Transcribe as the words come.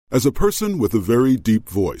As a person with a very deep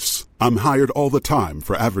voice, I'm hired all the time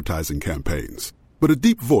for advertising campaigns. But a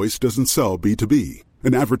deep voice doesn't sell B2B,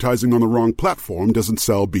 and advertising on the wrong platform doesn't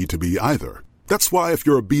sell B2B either. That's why if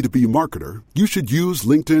you're a B2B marketer, you should use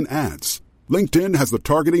LinkedIn ads. LinkedIn has the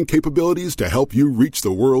targeting capabilities to help you reach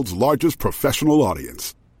the world's largest professional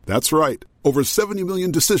audience. That's right, over 70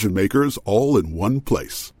 million decision makers all in one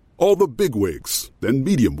place. All the big wigs, then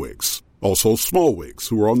medium wigs, also small wigs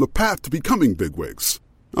who are on the path to becoming big wigs.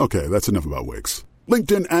 Okay, that's enough about wigs.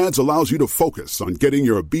 LinkedIn ads allows you to focus on getting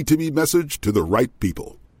your B2B message to the right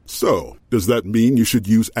people. So, does that mean you should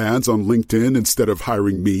use ads on LinkedIn instead of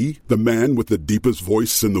hiring me, the man with the deepest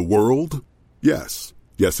voice in the world? Yes.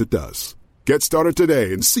 Yes, it does. Get started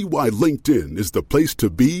today and see why LinkedIn is the place to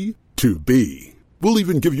be to be. We'll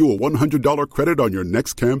even give you a $100 credit on your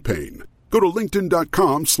next campaign. Go to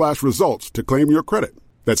linkedin.com/results to claim your credit.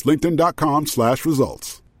 That's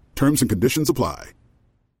linkedin.com/results. Terms and conditions apply.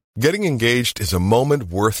 Getting engaged is a moment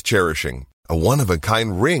worth cherishing. A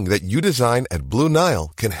one-of-a-kind ring that you design at Blue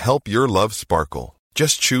Nile can help your love sparkle.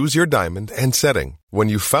 Just choose your diamond and setting. When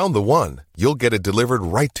you've found the one, you'll get it delivered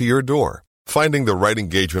right to your door. Finding the right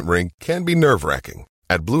engagement ring can be nerve-wracking.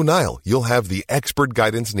 At Blue Nile, you'll have the expert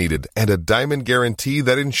guidance needed and a diamond guarantee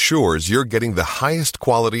that ensures you're getting the highest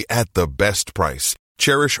quality at the best price.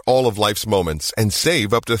 Cherish all of life's moments and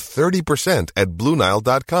save up to 30% at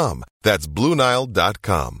BlueNile.com. That's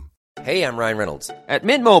BlueNile.com. Hey, I'm Ryan Reynolds. At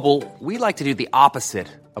Mint Mobile, we like to do the opposite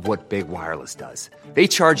of what Big Wireless does. They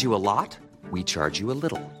charge you a lot, we charge you a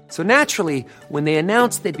little. So naturally, when they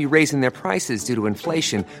announced they'd be raising their prices due to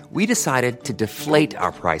inflation, we decided to deflate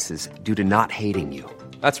our prices due to not hating you.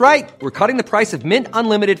 That's right. We're cutting the price of Mint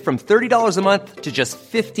Unlimited from $30 a month to just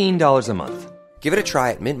 $15 a month. Give it a try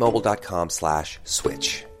at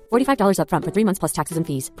mintmobile.com/switch. $45 up front for 3 months plus taxes and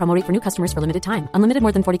fees. Promo rate for new customers for limited time. Unlimited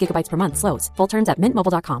more than 40 gigabytes per month. Slows full terms at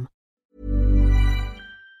mintmobile.com.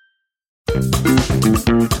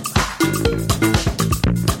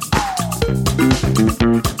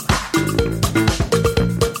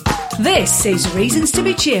 This is Reasons to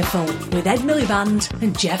be Cheerful with Ed Miliband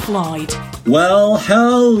and Jeff Lloyd. Well,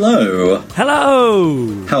 hello.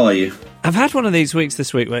 Hello. How are you? I've had one of these weeks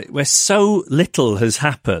this week where so little has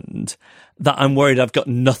happened that I'm worried I've got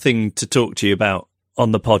nothing to talk to you about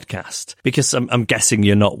on the podcast, because I'm guessing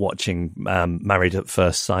you're not watching Married at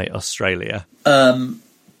First Sight Australia. Au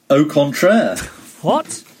contraire.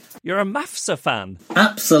 What? You're a MAFSA fan?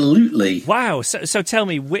 Absolutely. Wow. So tell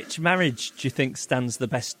me, which marriage do you think stands the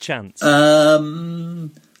best chance?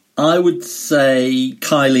 I would say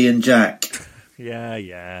Kylie and Jack.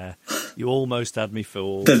 Yeah. You almost had me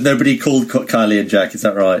fooled. There's nobody called Kylie and Jack, is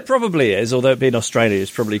that right? Probably is, although it being Australia,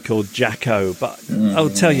 it's probably called Jacko. But I'll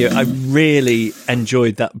tell you, I really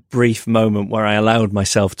enjoyed that brief moment where I allowed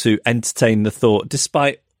myself to entertain the thought,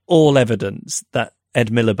 despite all evidence, that Ed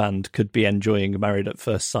Miliband could be enjoying Married at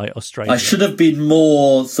First Sight Australia. I should have been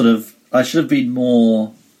more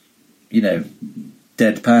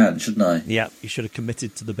deadpan, shouldn't I? Yeah, you should have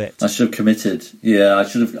committed to the bit. I should have committed. Yeah, I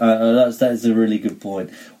should have. That is a really good point.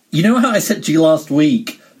 You know how I said to you last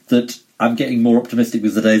week that I'm getting more optimistic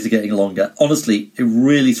because the days are getting longer? Honestly, it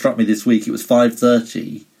really struck me this week. It was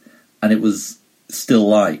 5:30 and it was still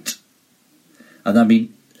light. And I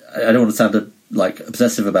mean, I don't want to sound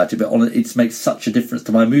obsessive about it, but it makes such a difference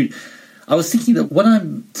to my mood. I was thinking that when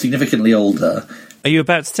I'm significantly older... Are you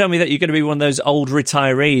about to tell me that you're going to be one of those old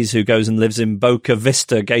retirees who goes and lives in Boca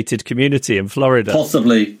Vista gated community in Florida?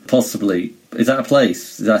 Possibly. Is that a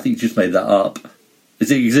place? I think you just made that up.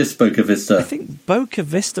 Does it exist, Boca Vista? I think Boca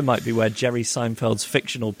Vista might be where Jerry Seinfeld's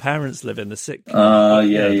fictional parents live in the sitcom.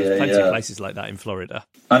 There's plenty of places like that in Florida.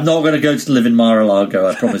 I'm not going to go to live in Mar-a-Lago,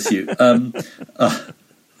 I promise you.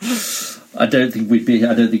 I don't think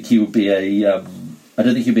he would be a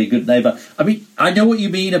good neighbour. I mean, I know what you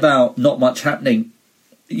mean about not much happening.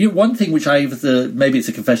 One thing which maybe it's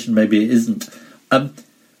a confession, maybe it isn't.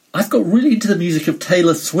 I've got really into the music of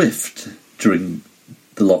Taylor Swift during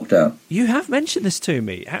the lockdown. You have mentioned this to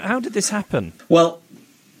me. How did this happen? Well,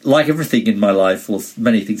 like everything in my life, or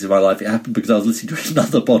many things in my life, it happened because I was listening to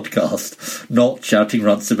another podcast, not Shouting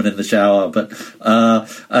Runciman in the Shower, but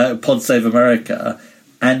Pod Save America.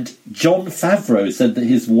 And Jon Favreau said that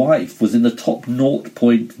his wife was in the top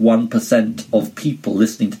 0.1% of people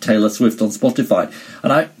listening to Taylor Swift on Spotify.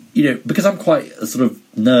 And I, because I'm quite a sort of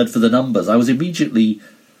nerd for the numbers, I was immediately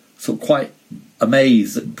sort of quite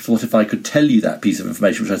amazed that Spotify could tell you that piece of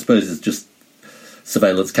information, which I suppose is just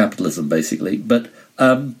surveillance capitalism, basically. But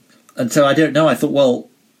and so I don't know. I thought, well,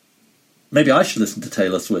 maybe I should listen to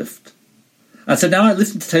Taylor Swift. And so now I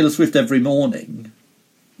listen to Taylor Swift every morning.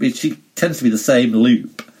 She tends to be the same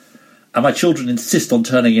loop. and my children insist on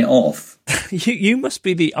turning it off. You must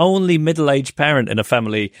be the only middle-aged parent in a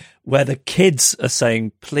family where the kids are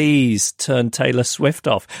saying, please turn Taylor Swift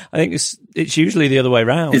off. I think it's usually the other way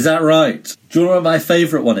around. Is that right? Do you know what my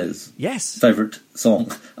favourite one is? Yes. Favourite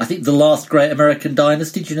song? I think The Last Great American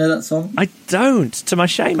Dynasty. Do you know that song? I don't. To my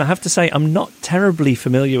shame, I have to say I'm not terribly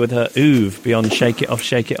familiar with her oeuvre beyond Shake It Off,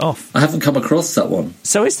 Shake It Off. I haven't come across that one.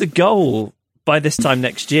 So is the goal by this time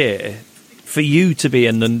next year for you to be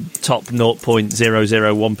in the top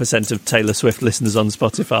 0.001% of Taylor Swift listeners on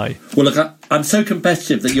Spotify? Well, look, I'm so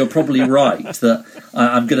competitive that you're probably right that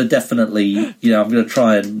I'm going to definitely, I'm going to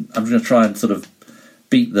try and sort of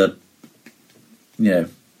beat the,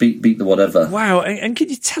 beat the whatever. Wow! And can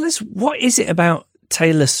you tell us what is it about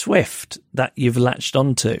Taylor Swift that you've latched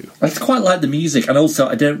onto? I just quite like the music, and also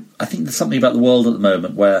I think there's something about the world at the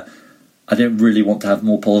moment where I don't really want to have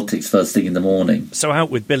more politics first thing in the morning. So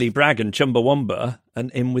out with Billy Bragg and Chumbawamba and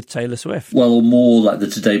in with Taylor Swift. Well, or more like the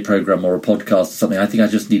Today programme or a podcast or something. I think I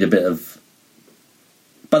just need a bit of...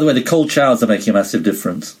 By the way, the cold showers are making a massive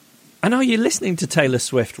difference. And are you listening to Taylor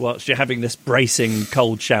Swift whilst you're having this bracing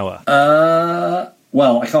cold shower?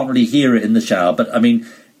 Well, I can't really hear it in the shower, but I mean,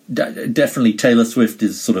 definitely Taylor Swift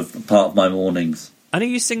is sort of part of my mornings. And are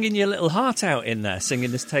you singing your little heart out in there,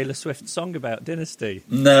 singing this Taylor Swift song about Dynasty?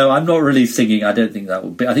 No, I'm not really singing. I don't think that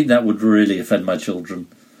would be... I think that would really offend my children.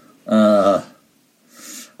 Anyway,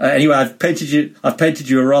 I've painted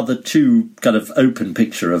you a rather too kind of open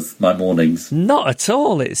picture of my mornings. Not at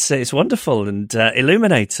all. It's wonderful and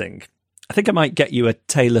illuminating. I think I might get you a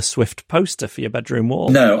Taylor Swift poster for your bedroom wall.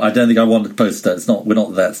 No, I don't think I want a poster. We're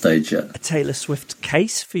not at that stage yet. A Taylor Swift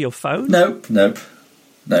case for your phone? Nope.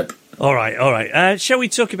 All right. Shall we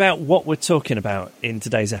talk about what we're talking about in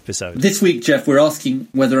today's episode? This week, Jeff, we're asking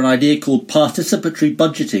whether an idea called participatory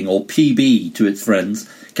budgeting, or PB to its friends,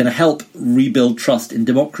 can help rebuild trust in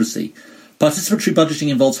democracy. Participatory budgeting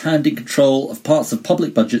involves handing control of parts of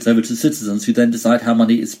public budgets over to citizens who then decide how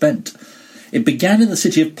money is spent. It began in the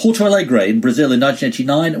city of Porto Alegre in Brazil in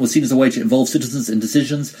 1989 and was seen as a way to involve citizens in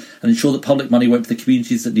decisions and ensure that public money went to the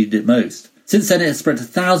communities that needed it most. Since then, it has spread to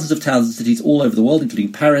thousands of towns and cities all over the world,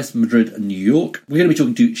 including Paris, Madrid and New York. We're going to be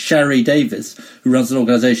talking to Shari Davis, who runs an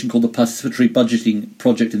organisation called the Participatory Budgeting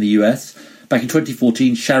Project in the US. Back in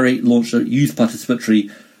 2014, Shari launched a youth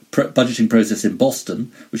participatory budgeting process in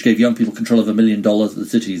Boston, which gave young people control of $1 million of the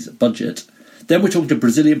city's budget. Then we're talking to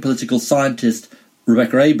Brazilian political scientist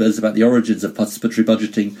Rebecca Abers about the origins of participatory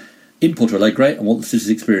budgeting in Porto Alegre and what the city's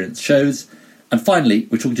experience shows. And finally,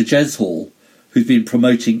 we're talking to Jez Hall, who's been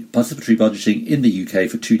promoting participatory budgeting in the UK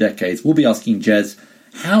for 2 decades. We'll be asking Jez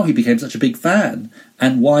how he became such a big fan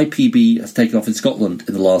and why PB has taken off in Scotland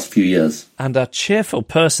in the last few years. And our cheerful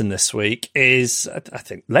person this week is, I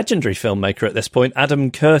think, legendary filmmaker at this point,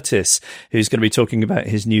 Adam Curtis, who's going to be talking about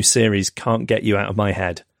his new series, Can't Get You Out of My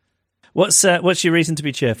Head. What's your reason to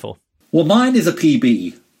be cheerful? Well, mine is a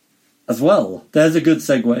PB as well. There's a good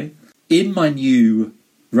segue. In my new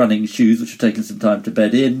running shoes, which have taken some time to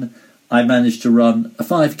bed in, I managed to run a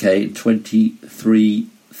 5K in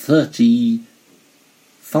 23:35.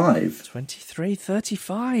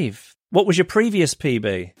 23:35. What was your previous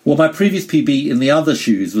PB? Well, my previous PB in the other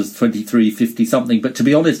shoes was 23:50 something, but to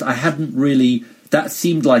be honest, I hadn't really... That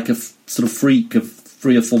seemed like a sort of freak of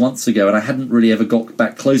 3 or 4 months ago, and I hadn't really ever got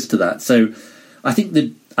back close to that. So I think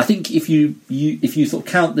if you sort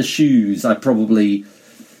of count the shoes, I probably...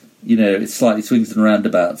 it slightly swings and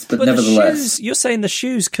roundabouts, but nevertheless... You're saying the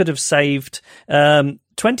shoes could have saved 20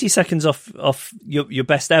 seconds off your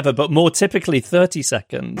best ever, but more typically 30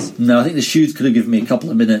 seconds. No, I think the shoes could have given me a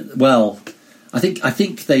couple of minutes. Well, I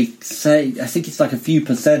think they say... I think it's like a few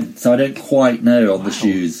percent, so I don't quite know on the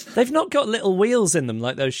shoes. They've not got little wheels in them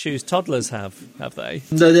like those shoes toddlers have they?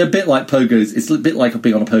 No, they're a bit like pogos. It's a bit like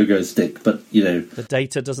being on a pogo stick, but, The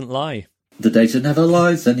data doesn't lie. The data never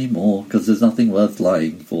lies anymore because there's nothing worth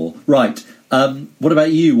lying for. Right. What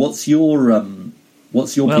about you? What's your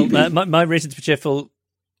PB? My reason to be cheerful,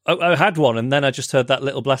 I had one, and then I just heard that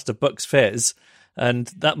little blast of Bucks Fizz, and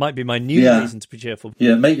that might be my new reason to be cheerful.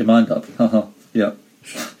 Yeah, make your mind up. Yeah.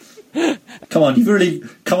 Come on, you've really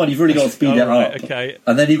got to speed it up. Okay.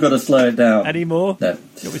 And then you've got to slow it down. Any more? No. You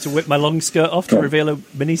want me to whip my long skirt off to reveal a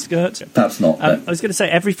mini skirt? Perhaps not. No. I was going to say,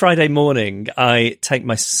 every Friday morning I take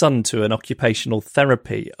my son to an occupational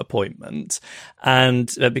therapy appointment, and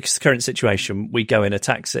because of the current situation, we go in a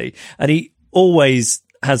taxi, and he always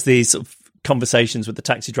has these sort of conversations with the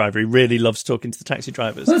taxi driver. He really loves talking to the taxi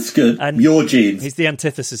drivers. That's good. And your genes. He's the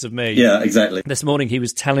antithesis of me. Yeah, exactly. This morning he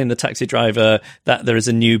was telling the taxi driver that there is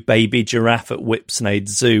a new baby giraffe at Whipsnade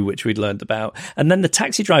Zoo, which we'd learned about. And then the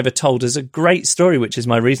taxi driver told us a great story, which is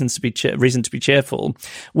my reason to be cheerful,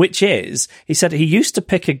 which is, he said he used to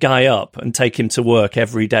pick a guy up and take him to work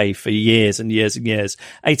every day for years and years and years,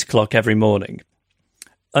 8 o'clock every morning.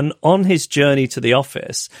 And on his journey to the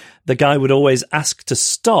office, the guy would always ask to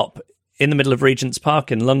stop in the middle of Regent's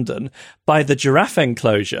Park in London by the giraffe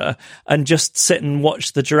enclosure and just sit and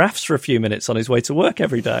watch the giraffes for a few minutes on his way to work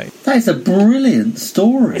every day. That is a brilliant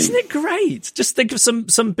story. Isn't it great? Just think of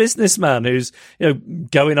some businessman who's,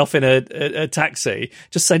 going off in a taxi,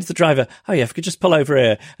 just saying to the driver, oh yeah, if we could just pull over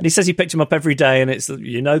here. And he says he picked him up every day and it's,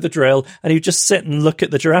 the drill. And he would just sit and look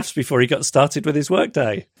at the giraffes before he got started with his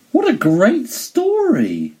workday. What a great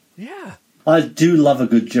story. Yeah. I do love a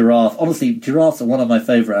good giraffe. Honestly, giraffes are one of my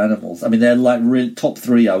favourite animals. I mean, they're like top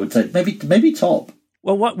three, I would say. Maybe top.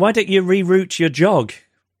 Well, why don't you reroute your jog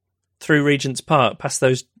through Regent's Park past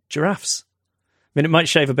those giraffes? I mean, it might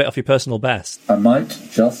shave a bit off your personal best. I might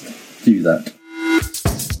just do that.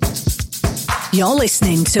 You're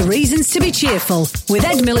listening to Reasons to be Cheerful with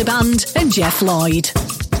Ed Miliband and Jeff Lloyd.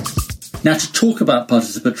 Now, to talk about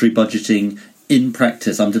participatory budgeting in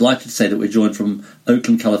practice, I'm delighted to say that we're joined from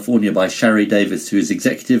Oakland, California by Shari Davis, who is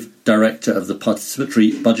Executive Director of the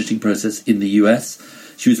Participatory Budgeting Process in the US.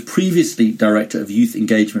 She was previously Director of Youth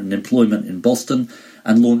Engagement and Employment in Boston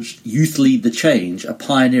and launched Youth Lead the Change, a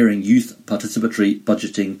pioneering youth participatory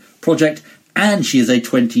budgeting project. And she is a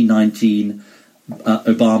 2019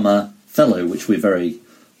 Obama Fellow, which we're very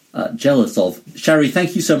jealous of. Shari,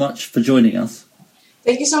 thank you so much for joining us.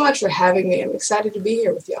 Thank you so much for having me. I'm excited to be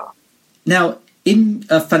here with y'all. Now, in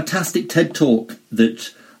a fantastic TED Talk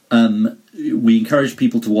that we encourage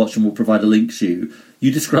people to watch and we'll provide a link to,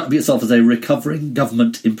 you describe yourself as a recovering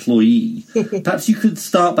government employee. Perhaps you could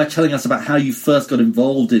start by telling us about how you first got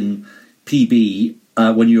involved in PB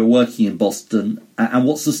when you were working in Boston, and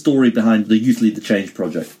what's the story behind the Youth Lead the Change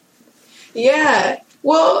project? Yeah,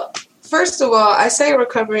 well, first of all, I say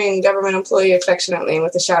recovering government employee affectionately and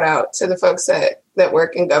with a shout out to the folks that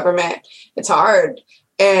work in government. It's hard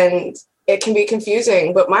and it can be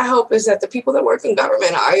confusing, but my hope is that the people that work in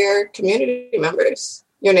government are your community members,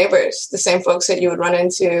 your neighbors, the same folks that you would run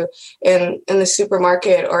into in the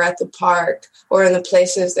supermarket or at the park or in the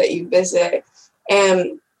places that you visit.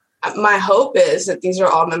 And my hope is that these are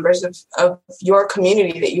all members of your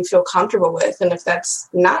community that you feel comfortable with. And if that's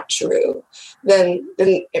not true, then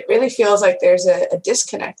it really feels like there's a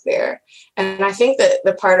disconnect there. And I think that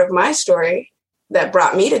the part of my story that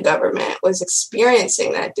brought me to government was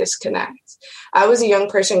experiencing that disconnect. I was a young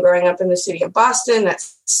person growing up in the city of Boston that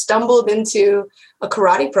stumbled into a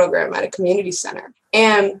karate program at a community center.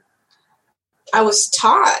 And I was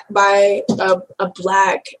taught by a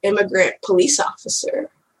Black immigrant police officer.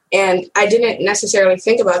 And I didn't necessarily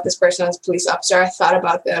think about this person as a police officer. I thought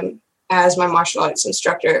about them as my martial arts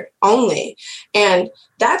instructor only. And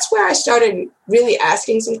that's where I started really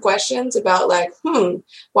asking some questions about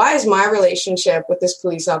why is my relationship with this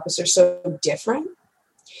police officer so different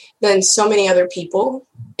than so many other people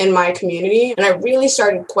in my community? And I really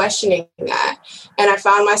started questioning that. And I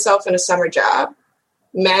found myself in a summer job,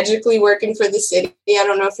 magically working for the city. I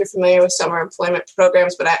don't know if you're familiar with summer employment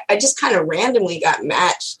programs, but I just kind of randomly got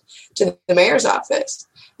matched to the mayor's office.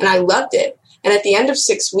 And I loved it. And at the end of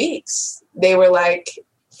 6 weeks, they were like,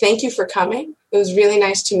 thank you for coming. It was really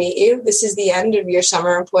nice to meet you. This is the end of your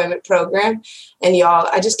summer employment program. And y'all,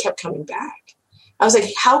 I just kept coming back. I was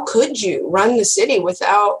like, how could you run the city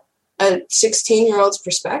without a 16-year-old's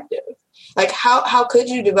perspective? Like, how could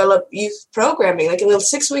you develop youth programming? Like, in the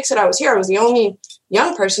 6 weeks that I was here, I was the only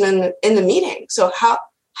young person in the meeting. So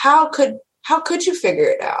how could you figure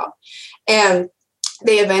it out? And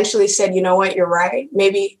they eventually said, you know what, you're right.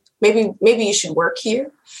 Maybe you should work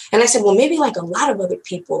here. And I said, well, maybe like a lot of other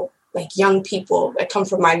people, like young people that come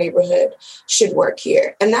from my neighborhood should work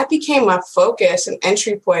here. And that became my focus and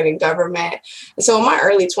entry point in government. And so in my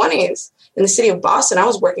early 20s in the city of Boston, I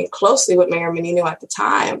was working closely with Mayor Menino at the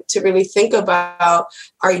time to really think about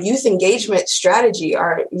our youth engagement strategy,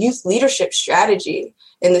 our youth leadership strategy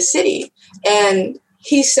in the city. And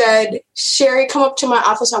he said, Shari, come up to my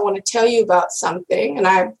office. I want to tell you about something. And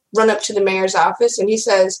I run up to the mayor's office and he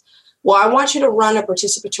says, well, I want you to run a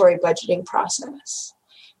participatory budgeting process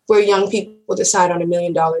where young people decide on $1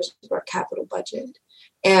 million of our capital budget.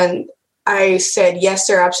 And I said, yes,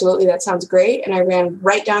 sir, absolutely. That sounds great. And I ran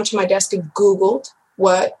right down to my desk and Googled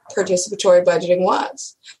what participatory budgeting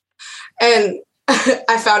was. And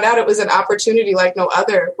I found out it was an opportunity like no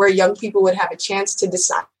other, where young people would have a chance to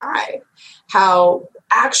decide how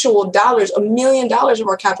actual dollars, $1 million of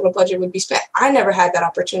our capital budget would be spent. I never had that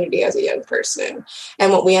opportunity as a young person.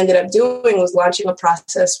 And what we ended up doing was launching a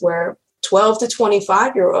process where 12 to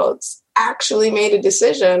 25-year-olds actually made a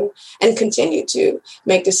decision and continue to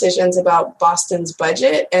make decisions about Boston's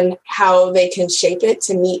budget and how they can shape it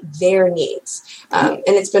to meet their needs. And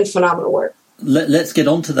it's been phenomenal work. Let's get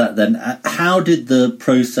on to that then. How did the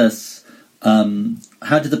process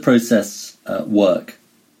work?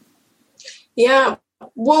 Yeah,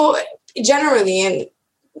 well, generally, and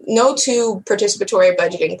no two participatory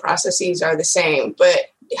budgeting processes are the same, but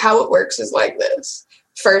how it works is like this.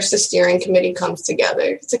 First, the steering committee comes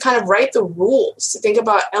together to kind of write the rules, to think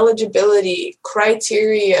about eligibility,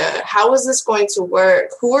 criteria, how is this going to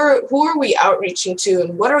work, who are we outreaching to,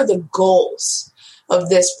 and what are the goals of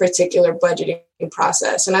this particular budgeting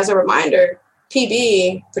process. And as a reminder,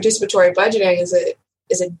 PB, participatory budgeting, is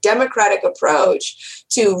a democratic approach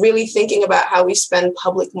to really thinking about how we spend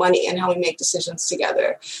public money and how we make decisions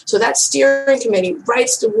together. So that steering committee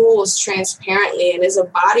writes the rules transparently and is a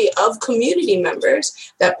body of community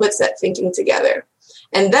members that puts that thinking together.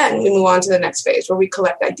 And then we move on to the next phase where we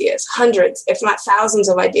collect ideas, hundreds, if not thousands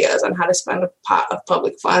of ideas on how to spend a pot of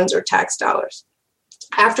public funds or tax dollars.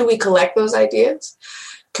 After we collect those ideas,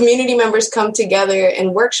 community members come together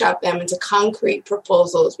and workshop them into concrete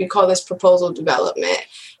proposals. We call this proposal development.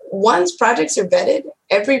 Once projects are vetted,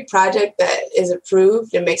 every project that is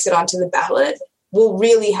approved and makes it onto the ballot will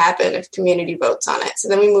really happen if community votes on it. So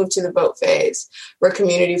then we move to the vote phase, where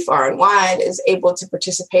community far and wide is able to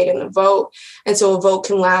participate in the vote. And so a vote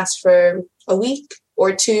can last for a week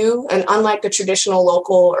or two. And unlike a traditional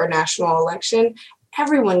local or national election,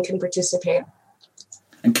 everyone can participate.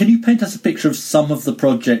 And can you paint us a picture of some of the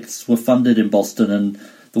projects were funded in Boston and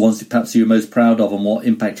the ones that perhaps you're most proud of and what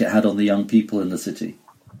impact it had on the young people in the city?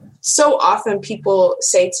 So often people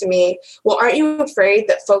say to me, well, aren't you afraid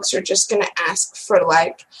that folks are just going to ask for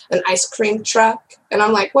like an ice cream truck? And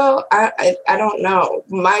I'm like, well, I don't know.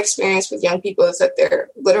 My experience with young people is that they're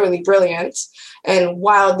literally brilliant and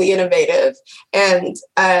wildly innovative. And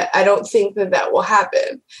I don't think that will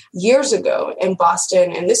happen. Years ago in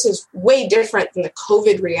Boston, and this is way different than the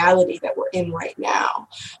COVID reality that we're in right now,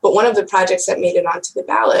 but one of the projects that made it onto the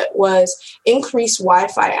ballot was increase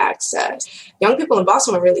Wi-Fi access. Young people in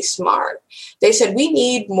Boston were really smart. They said, we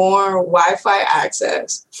need more Wi-Fi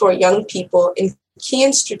access for young people in key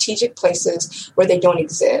and strategic places where they don't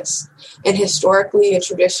exist, and historically and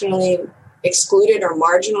traditionally excluded or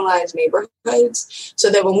marginalized neighborhoods,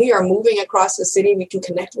 so that when we are moving across the city, we can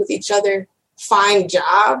connect with each other, find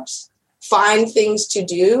jobs, find things to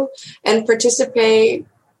do, and participate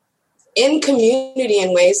in community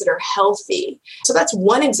in ways that are healthy. So that's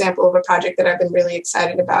one example of a project that I've been really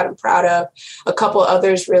excited about and proud of. A couple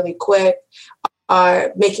others really quick.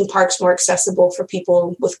 Making parks more accessible for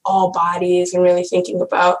people with all bodies and really thinking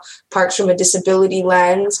about parks from a disability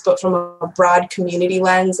lens, but from a broad community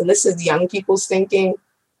lens. And this is young people's thinking.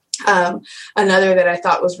 Another that I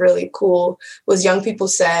thought was really cool was young people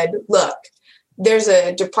said, look, there's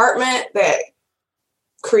a department that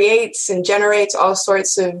creates and generates all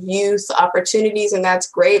sorts of youth opportunities, and that's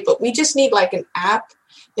great, but we just need like an app,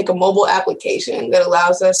 like a mobile application that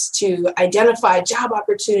allows us to identify job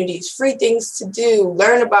opportunities, free things to do,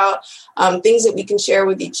 learn about things that we can share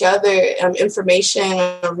with each other, information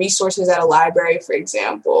or resources at a library, for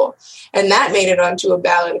example. And that made it onto a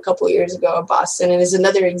ballot a couple of years ago in Boston, and is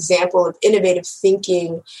another example of innovative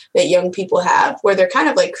thinking that young people have, where they're kind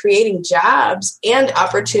of like creating jobs and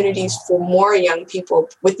opportunities for more young people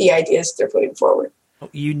with the ideas they're putting forward.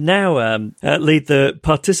 You now lead the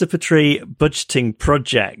Participatory Budgeting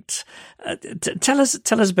Project. Tell us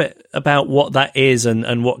a bit about what that is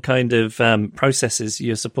and what kind of processes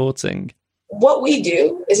you're supporting. What we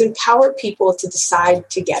do is empower people to decide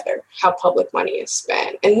together how public money is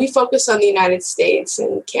spent. And we focus on the United States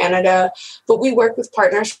and Canada, but we work with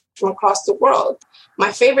partners from across the world.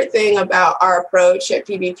 My favorite thing about our approach at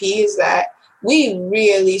PBP is that we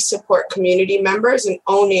really support community members in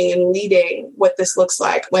owning and leading what this looks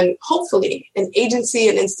like. When hopefully an agency,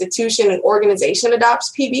 an institution, an organization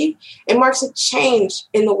adopts PB, it marks a change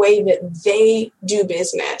in the way that they do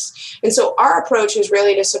business. And so our approach is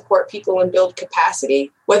really to support people and build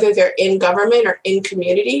capacity, whether they're in government or in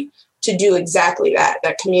community, to do exactly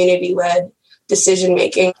that community-led decision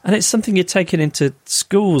making. And it's something you're taking into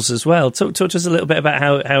schools as well. Talk to us a little bit about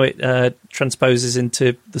how it transposes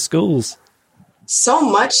into the schools. So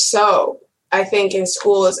much so I think, in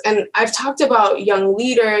schools. And I've talked about young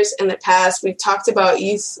leaders in the past. We've talked about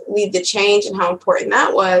youth lead the change and how important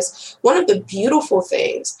that was. One of the beautiful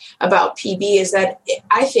things about PB is that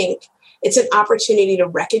I think it's an opportunity to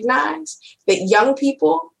recognize that young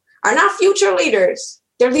people are not future leaders.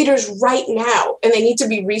 They're leaders right now, and they need to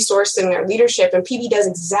be resourced in their leadership. And PB does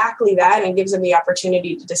exactly that and gives them the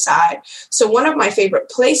opportunity to decide. So one of my favorite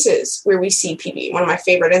places where we see PB, one of my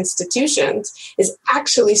favorite institutions, is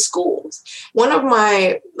actually schools. One of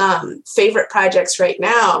my favorite projects right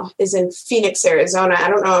now is in Phoenix, Arizona. I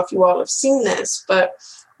don't know if you all have seen this, but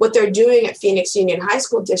what they're doing at Phoenix Union High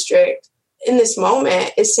School District in this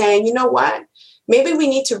moment is saying, you know what, maybe we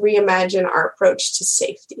need to reimagine our approach to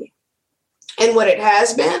safety. And what it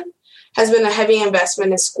has been a heavy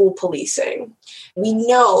investment in school policing. We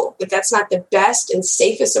know that that's not the best and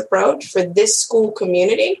safest approach for this school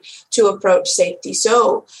community to approach safety.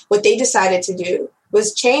 So what they decided to do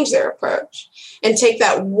was change their approach and take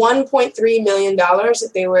that $1.3 million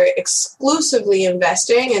that they were exclusively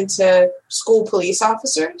investing into school police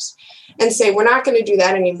officers and say, we're not going to do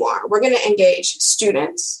that anymore. We're going to engage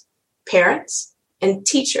students, parents, and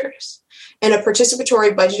teachers in a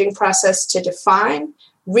participatory budgeting process to define,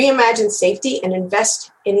 reimagine safety, and invest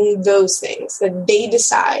in those things that they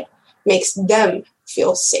decide makes them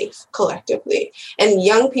feel safe collectively. And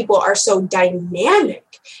young people are so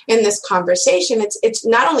dynamic in this conversation. It's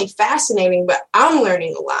not only fascinating, but I'm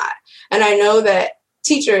learning a lot. And I know that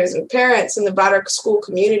teachers and parents in the broader school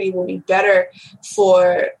community will be better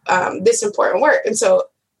for this important work. And so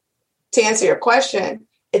to answer your question,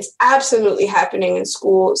 it's absolutely happening in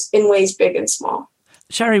schools in ways big and small.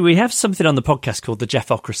 Shari, we have something on the podcast called the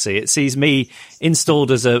Jeffocracy. It sees me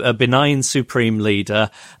installed as a benign supreme leader,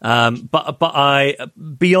 but I,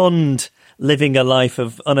 beyond living a life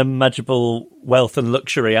of unimaginable wealth and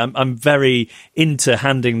luxury, I'm very into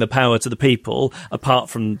handing the power to the people, apart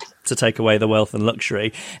from to take away the wealth and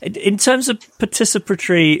luxury. In terms of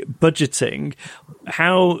participatory budgeting,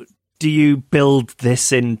 how do you build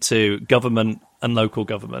this into government and local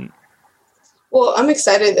government? Well, I'm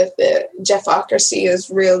excited that the Jeffocracy is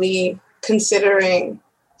really considering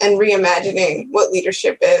and reimagining what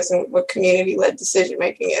leadership is and what community-led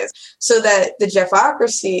decision-making is, so that the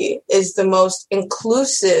Jeffocracy is the most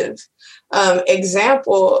inclusive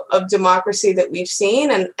example of democracy that we've seen.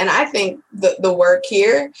 And I think the work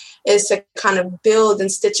here is to kind of build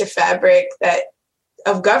and stitch a fabric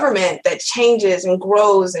of government that changes and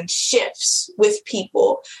grows and shifts with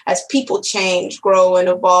people as people change, grow, and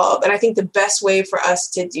evolve. And I think the best way for us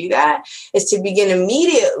to do that is to begin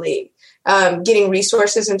immediately getting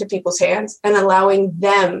resources into people's hands and allowing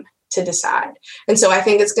them to decide. And so I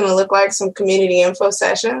think it's going to look like some community info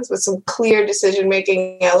sessions with some clear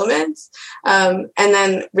decision-making elements, and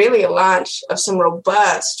then really a launch of some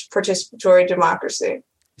robust participatory democracy.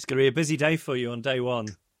 It's going to be a busy day for you on day one.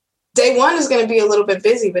 Day one is going to be a little bit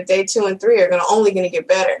busy, but day 2 and 3 are only going to get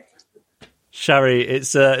better. Shari,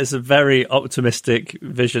 it's a very optimistic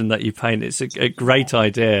vision that you paint. It's a great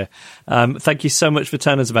idea. Thank you so much for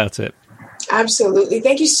telling us about it. Absolutely.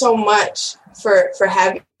 Thank you so much for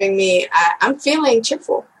having me. I'm feeling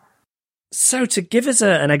cheerful. So to give us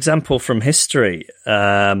an example from history,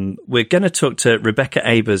 we're going to talk to Rebecca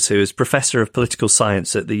Abers, who is Professor of Political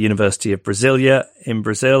Science at the University of Brasilia in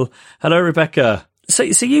Brazil. Hello, Rebecca. So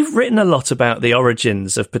you've written a lot about the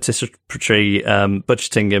origins of participatory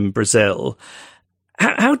budgeting in Brazil.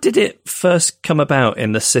 How did it first come about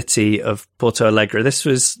in the city of Porto Alegre? This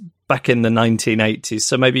was back in the 1980s,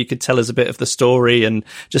 so maybe you could tell us a bit of the story and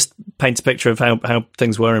just paint a picture of how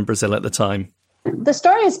things were in Brazil at the time. The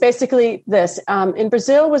story is basically this. In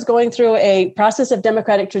Brazil was going through a process of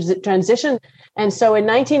democratic transition. And so in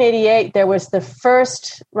 1988, there was the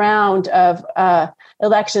first round of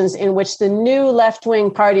elections in which the new left-wing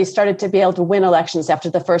parties started to be able to win elections after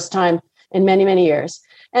the first time in many, many years.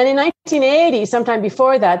 And in 1980, sometime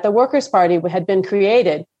before that, the Workers' Party had been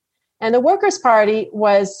created. And the Workers' Party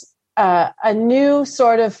was a new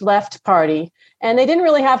sort of left party. And they didn't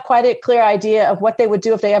really have quite a clear idea of what they would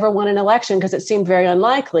do if they ever won an election, because it seemed very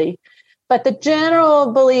unlikely. But the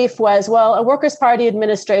general belief was, well, a Workers' Party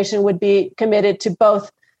administration would be committed to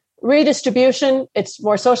both redistribution, its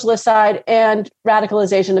more socialist side, and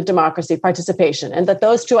radicalization of democracy, participation, and that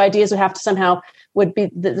those two ideas would have to somehow would be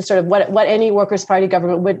the sort of what any Workers' Party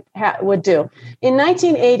government would do. In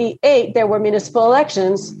 1988, there were municipal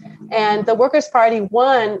elections, and the Workers' Party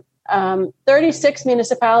won 36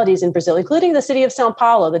 municipalities in Brazil, including the city of São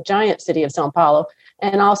Paulo, the giant city of São Paulo,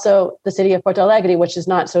 and also the city of Porto Alegre, which is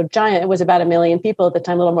not so giant. It was about 1 million people at the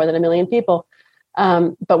time, a little more than 1 million people,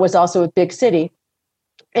 but was also a big city.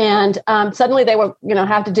 And suddenly they were,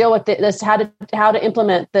 have to deal with this, how to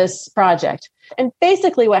implement this project. And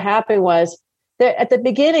basically what happened was that at the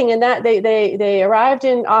beginning, in that they arrived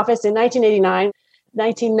in office in 1989.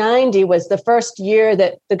 1990 was the first year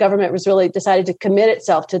that the government was really decided to commit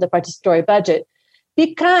itself to the participatory budget,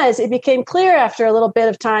 because it became clear after a little bit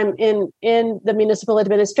of time in the municipal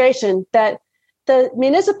administration that the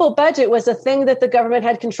municipal budget was a thing that the government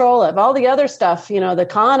had control of. All the other stuff, the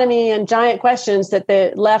economy and giant questions that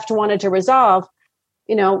the left wanted to resolve,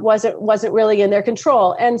 wasn't really in their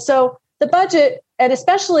control. And so the budget, and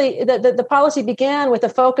especially the policy, began with a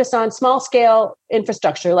focus on small scale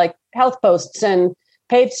infrastructure like health posts and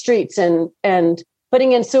paved streets and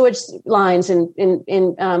putting in sewage lines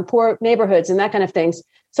in poor neighborhoods and that kind of things.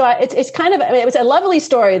 So it's kind of, it was a lovely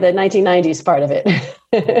story, the 1990s part of it.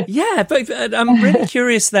 Yeah, but I'm really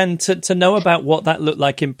curious then to know about what that looked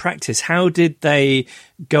like in practice. How did they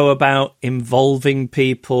go about involving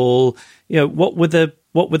people? What were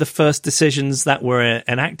the first decisions that were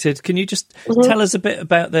enacted? Can you just tell us a bit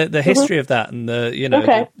about the history of that and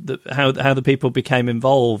how the people became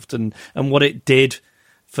involved and what it did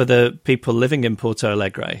for the people living in Porto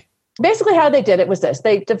Alegre? Basically, how they did it was this.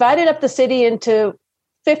 They divided up the city into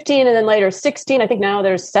 15 and then later 16. I think now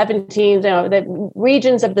there's 17, the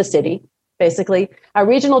regions of the city, basically, a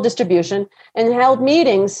regional distribution, and held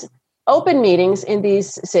meetings, open meetings in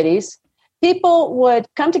these cities. People would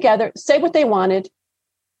come together, say what they wanted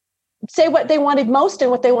most and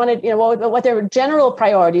what they wanted, what their general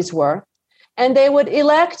priorities were. And they would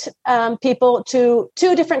elect people to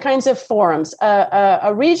two different kinds of forums,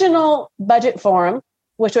 a regional budget forum,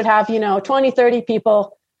 which would have, 20, 30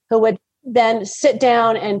 people who would then sit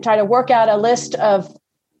down and try to work out a list of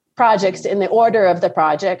projects in the order of the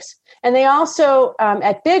projects. And they also,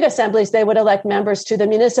 at big assemblies, they would elect members to the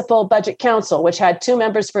Municipal Budget Council, which had 2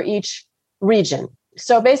 members for each region.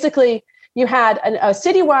 So basically, you had a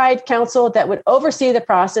citywide council that would oversee the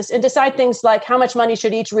process and decide things like how much money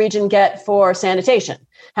should each region get for sanitation,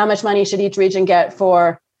 how much money should each region get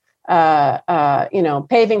for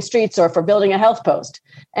paving streets or for building a health post.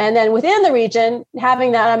 And then within the region,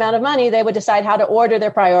 having that amount of money, they would decide how to order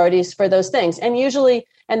their priorities for those things. And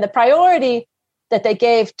the priority that they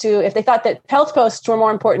gave to, if they thought that health posts were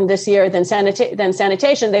more important this year than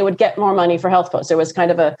sanitation, they would get more money for health posts. There was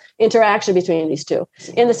kind of a interaction between these two.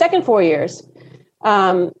 In the second 4 years,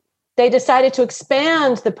 they decided to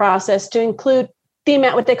expand the process to include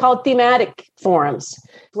what they called thematic forums,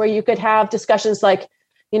 where you could have discussions like,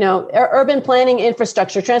 urban planning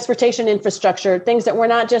infrastructure, transportation infrastructure, things that were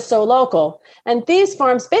not just so local. And these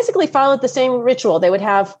forums basically followed the same ritual. They would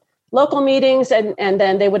have local meetings and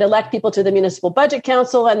then they would elect people to the Municipal Budget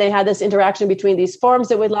Council, and they had this interaction between these forums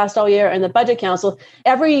that would last all year and the Budget Council.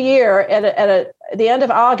 Every year at the end of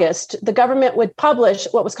August, the government would publish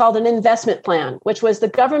what was called an investment plan, which was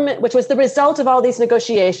the result of all these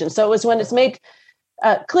negotiations. So it was when it's made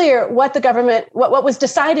clear what what was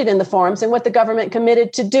decided in the forums and what the government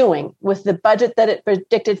committed to doing with the budget that it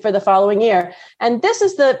predicted for the following year. And this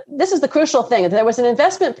is the crucial thing. There was an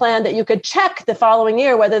investment plan that you could check the following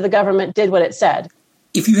year whether the government did what it said.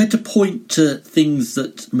 If you had to point to things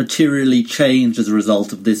that materially changed as a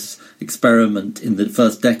result of this experiment in the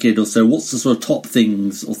first decade or so, what's the sort of top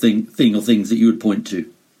things or things that you would point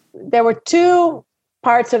to? There were 2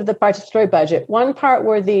 parts of the participatory budget. One part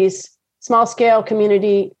were these small-scale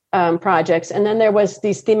community projects, and then there was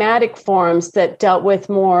these thematic forums that dealt with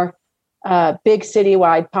more big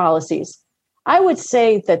citywide policies. I would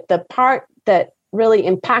say that the part that really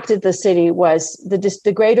impacted the city was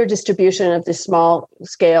the greater distribution of the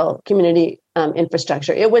small-scale community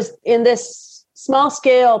infrastructure. It was in this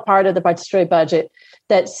small-scale part of the participatory budget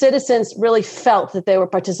that citizens really felt that they were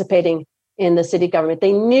participating in the city government.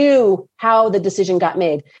 They knew how the decision got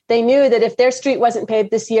made. They knew that if their street wasn't paved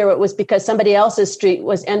this year, it was because somebody else's street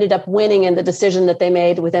ended up winning in the decision that they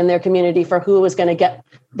made within their community for who was going to get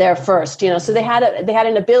there first. So they had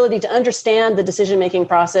an ability to understand the decision-making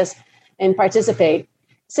process and participate.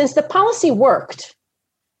 Since the policy worked,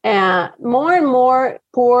 more and more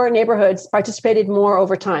poor neighborhoods participated more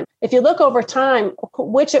over time. If you look over time,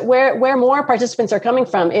 where more participants are coming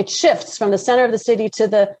from, it shifts from the center of the city to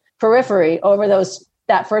the periphery over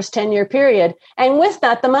that first 10-year period. And with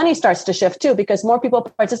that, the money starts to shift too, because more people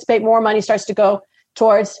participate, more money starts to go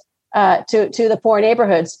towards to the poor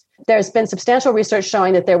neighborhoods. There's been substantial research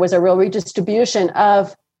showing that there was a real redistribution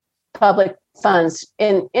of public funds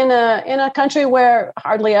in a country where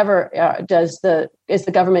hardly ever is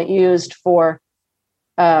the government used for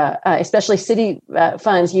especially city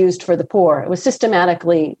funds used for the poor. It was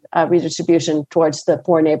systematically redistribution towards the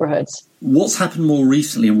poor neighborhoods. What's happened more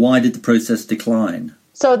recently, and why did the process decline?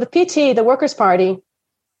 So the PT, the Workers' Party,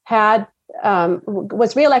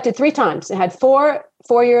 was reelected 3 times. It had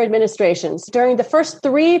 4-year administrations. During the first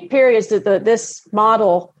 3 periods, this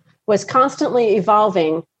model was constantly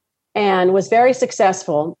evolving and was very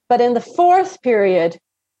successful. But in the 4th period,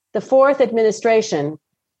 the 4th administration,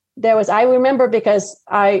 I remember because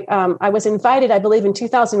I was invited, I believe in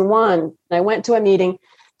 2001, and I went to a meeting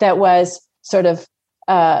that was sort of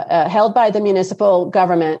held by the municipal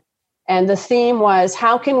government. And the theme was,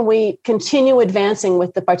 how can we continue advancing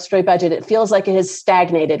with the participatory budget? It feels like it has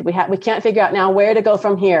stagnated. We can't figure out now where to go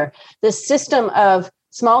from here. This system of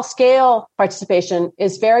small scale participation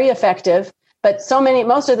is very effective, but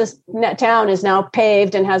most of this town is now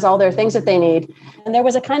paved and has all their things that they need. And there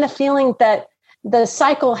was a kind of feeling that the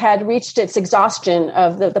cycle had reached its exhaustion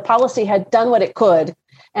of the policy had done what it could.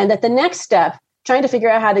 And that the next step, trying to figure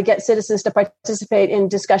out how to get citizens to participate in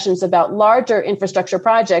discussions about larger infrastructure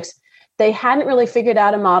projects, they hadn't really figured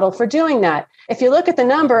out a model for doing that. If you look at the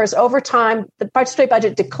numbers over time, the participatory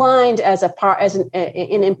budget declined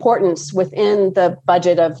in importance within the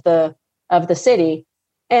budget of the city,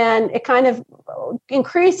 and it kind of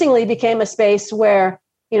increasingly became a space where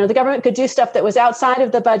the government could do stuff that was outside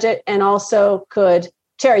of the budget and also could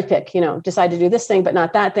cherry pick. Decide to do this thing but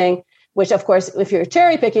not that thing. Which, of course, if you're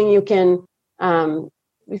cherry picking, you can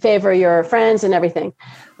favor your friends and everything.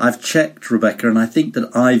 I've checked, Rebecca, and I think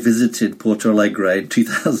that I visited Porto Alegre in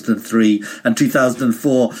 2003 and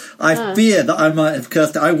 2004. I fear that I might have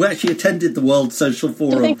cursed it. I actually attended the World Social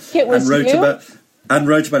Forum and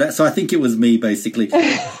wrote about it. So I think it was me, basically.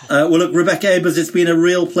 Well, look, Rebecca Abers, it's been a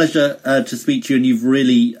real pleasure to speak to you, and you've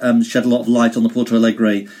really shed a lot of light on the Porto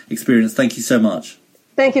Alegre experience. Thank you so much.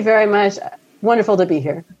 Thank you very much. Wonderful to be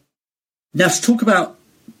here. Now, to talk about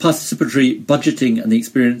participatory budgeting and the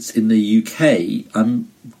experience in the UK,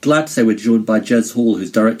 I'm glad to say we're joined by Jez Hall,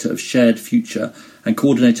 who's Director of Shared Future and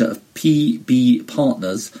Coordinator of PB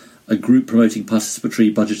Partners, a group promoting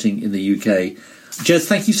participatory budgeting in the UK. Jez,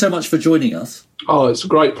 thank you so much for joining us. Oh, it's a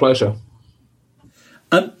great pleasure.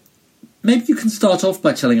 Maybe you can start off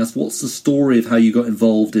by telling us what's the story of how you got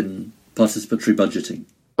involved in participatory budgeting.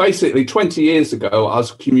 Basically, 20 years ago, I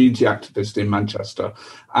was a community activist in Manchester,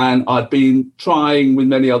 and I'd been trying with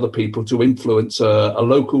many other people to influence a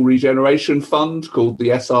local regeneration fund called the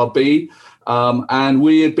SRB, and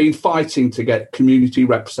we had been fighting to get community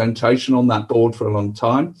representation on that board for a long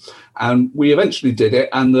time. And we eventually did it,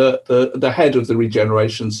 and the head of the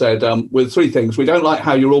regeneration said, with 3 things: we don't like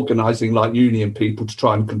how you're organising like union people to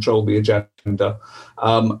try and control the agenda,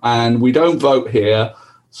 and we don't vote here,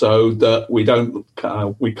 so that we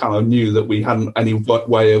kind of knew that we hadn't any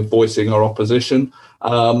way of voicing our opposition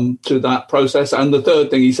to that process. And the third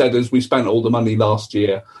thing he said is we spent all the money last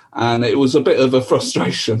year, and it was a bit of a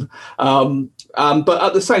frustration. But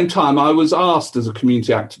at the same time, I was asked as a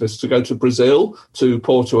community activist to go to Brazil, to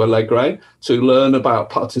Porto Alegre, to learn about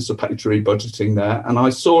participatory budgeting there. And I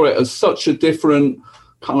saw it as such a different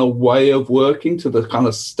kind of way of working to the kind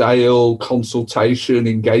of stale consultation,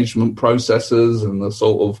 engagement processes and the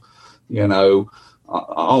sort of,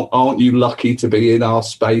 aren't you lucky to be in our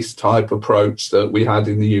space type approach that we had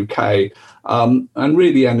in the UK, and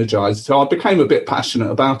really energised. So I became a bit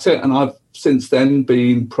passionate about it, and I've since then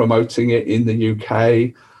been promoting it in the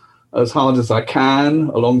UK as hard as I can,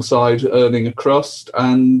 alongside earning a crust,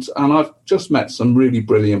 and I've just met some really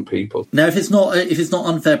brilliant people. Now, if it's not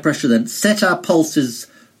unfair pressure, then set our pulses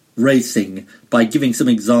racing by giving some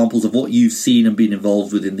examples of what you've seen and been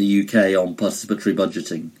involved with in the UK on participatory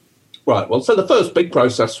budgeting. Right. Well, so the first big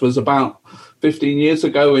process was about 15 years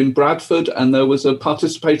ago in Bradford, and there was a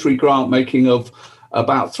participatory grant making of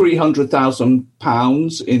about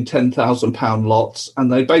 £300,000 in £10,000 lots,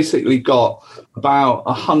 and they basically got about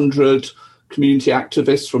 100 community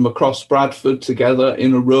activists from across Bradford together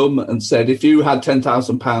in a room and said, if you had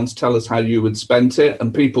 £10,000, tell us how you would spend it.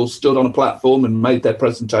 And people stood on a platform and made their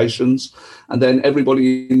presentations, and then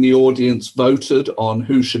everybody in the audience voted on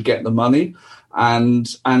who should get the money. And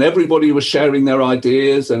everybody was sharing their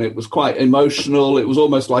ideas, and it was quite emotional. It was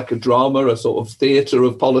almost like a drama, a sort of theatre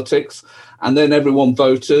of politics. And then everyone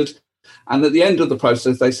voted. And at the end of the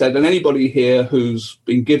process, they said, and anybody here who's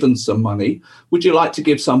been given some money, would you like to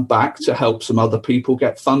give some back to help some other people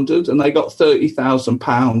get funded? And they got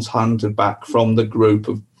 £30,000 handed back from the group,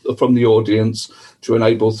 from the audience, to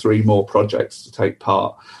enable 3 more projects to take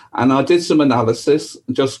part. And I did some analysis,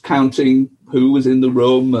 just counting who was in the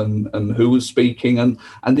room and who was speaking. And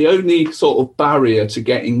the only sort of barrier to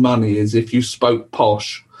getting money is if you spoke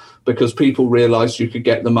posh, because people realised you could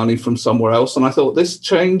get the money from somewhere else. And I thought this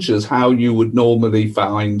changes how you would normally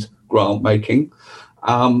find grant making.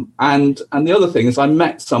 And the other thing is I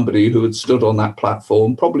met somebody who had stood on that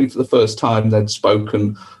platform, probably for the first time they'd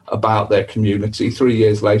spoken about their community 3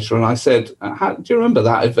 years later. And I said, do you remember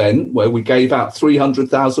that event where we gave out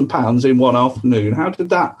 £300,000 in one afternoon?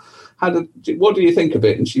 What do you think of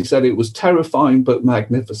it? And she said it was terrifying but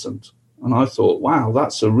magnificent. And I thought, wow,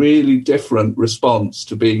 that's a really different response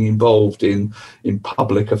to being involved in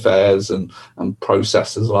public affairs and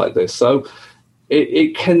processes like this. So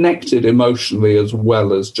it connected emotionally as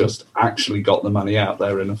well as just actually got the money out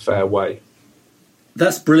there in a fair way.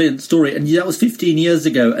 That's a brilliant story. And that was 15 years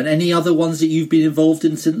ago. And any other ones that you've been involved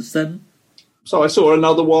in since then? So I saw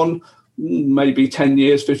another one maybe 10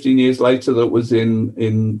 years, 15 years later that was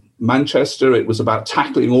in Manchester. It was about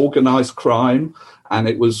tackling organised crime. And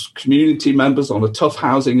it was community members on a tough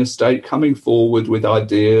housing estate coming forward with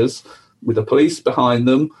ideas, with the police behind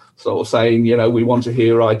them, sort of saying, we want to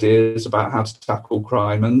hear ideas about how to tackle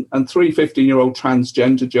crime. And 3 15-year-old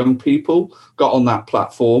transgendered young people got on that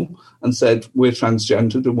platform and said, we're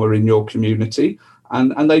transgendered and we're in your community.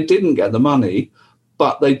 And they didn't get the money,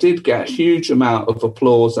 but they did get a huge amount of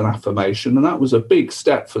applause and affirmation. And that was a big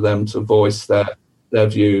step for them to voice their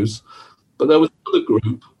views. But there was another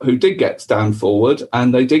group who did stand forward,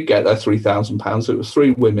 and they did get their £3,000. It was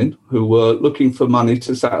 3 women who were looking for money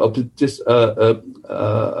to set up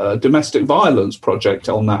a domestic violence project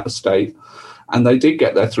on that estate. And they did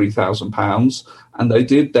get their £3,000, and they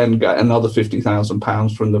did then get another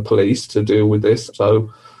 £50,000 from the police to deal with this.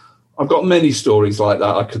 So I've got many stories like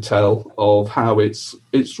that I could tell of how it's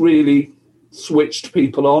really switched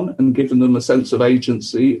people on and given them a sense of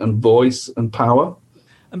agency and voice and power.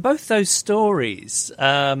 And both those stories,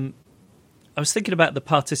 I was thinking about the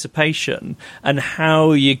participation and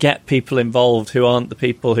how you get people involved who aren't the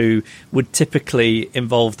people who would typically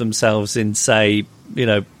involve themselves in, say,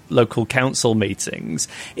 local council meetings.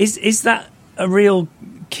 Is that a real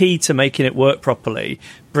key to making it work properly,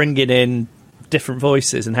 bringing in different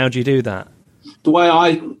voices, and how do you do that? The way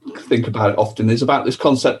I think about it often is about this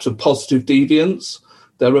concept of positive deviance.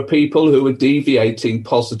 There are people who are deviating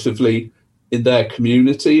positively in their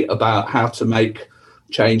community about how to make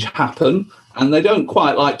change happen. And they don't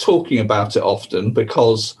quite like talking about it often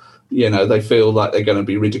because, they feel like they're going to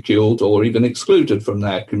be ridiculed or even excluded from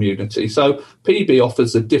their community. So PB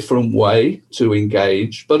offers a different way to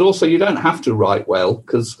engage, but also you don't have to write well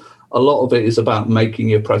because a lot of it is about making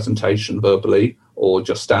your presentation verbally or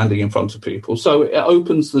just standing in front of people. So it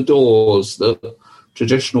opens the doors that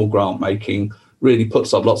traditional grant making really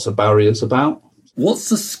puts up lots of barriers about. What's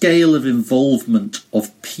the scale of involvement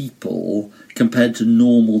of people compared to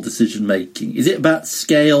normal decision-making? Is it about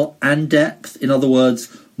scale and depth? In other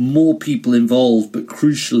words, more people involved, but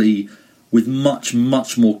crucially with much,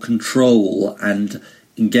 much more control and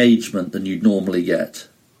engagement than you'd normally get?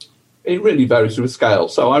 It really varies with scale.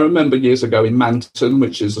 So I remember years ago in Manton,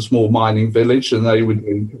 which is a small mining village, and they were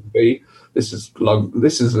doing PB. This is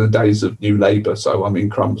the days of New Labour, so I'm in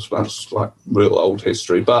crumbs. That's like real old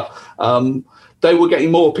history. But they were getting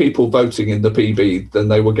more people voting in the PB than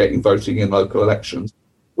they were getting voting in local elections.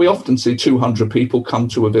 We often see 200 people come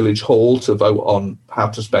to a village hall to vote on how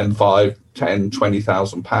to spend £5,000, £10,000,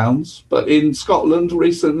 £20,000. But in Scotland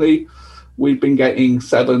recently, we've been getting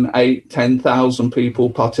 7,000, 8,000, 10,000 people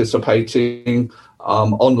participating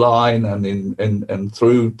online and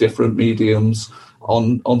through different mediums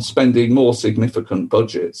on spending more significant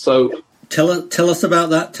budgets. So tell us about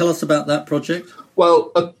that. Tell us about that project.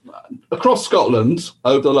 Well, across Scotland,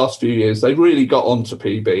 over the last few years, they've really got onto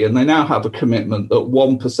PB, and they now have a commitment that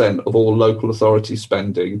 1% of all local authority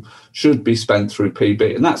spending should be spent through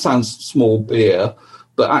PB. And that sounds small beer,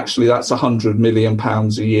 but actually that's £100 million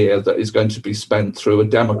a year that is going to be spent through a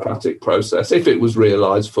democratic process, if it was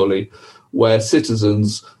realised fully, where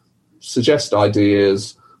citizens suggest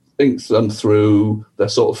ideas, think them through, they're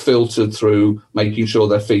sort of filtered through, making sure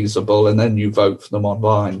they're feasible, and then you vote for them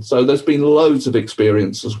online. So there's been loads of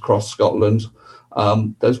experiences across Scotland.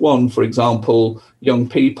 There's one, for example, young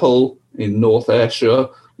people in North Ayrshire,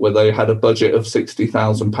 where they had a budget of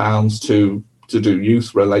 £60,000 to do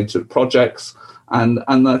youth-related projects. And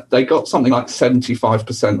they got something like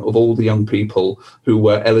 75% of all the young people who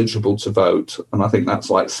were eligible to vote. And I think that's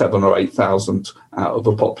like 7,000 or 8,000 out of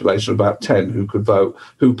a population of about 10 who could vote,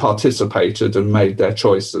 who participated and made their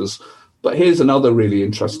choices. But here's another really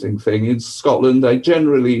interesting thing. In Scotland, they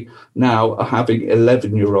generally now are having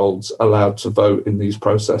 11-year-olds allowed to vote in these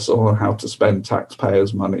processes on how to spend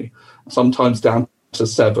taxpayers' money, sometimes down to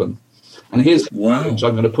 7. And here's the challenge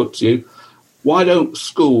I'm going to put to you. Why don't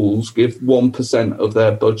schools give 1% of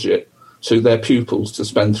their budget to their pupils to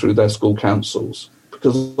spend through their school councils?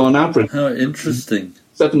 Because on average... How interesting.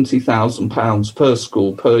 £70,000 per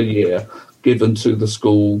school per year given to the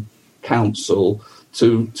school council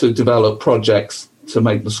to develop projects to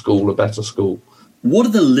make the school a better school. What are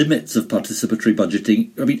the limits of participatory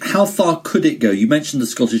budgeting? I mean, how far could it go? You mentioned the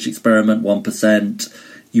Scottish experiment, 1%.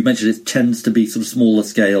 You mentioned it tends to be sort of smaller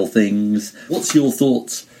scale things. What's your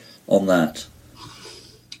thoughts on that?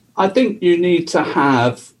 I think you need to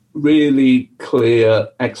have really clear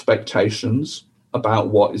expectations about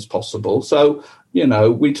what is possible. So,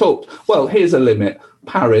 we talked, well, here's a limit.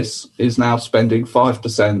 Paris is now spending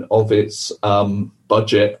 5% of its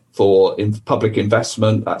budget for public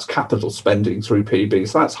investment. That's capital spending through PB.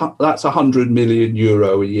 So that's 100 million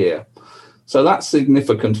euro a year. So that's a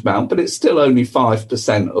significant amount, but it's still only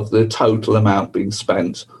 5% of the total amount being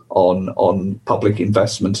spent on public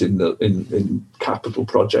investment in capital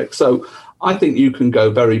projects. So I think you can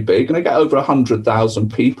go very big, and I get over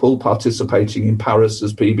 100,000 people participating in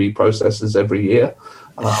Paris's PB processes every year.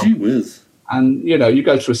 Gee whiz. And, you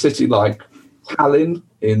go to a city like Tallinn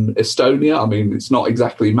in Estonia. I mean, it's not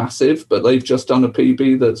exactly massive, but they've just done a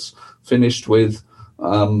PB that's finished with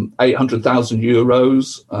 800,000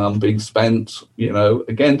 euros being spent,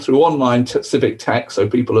 again, through online civic tech. So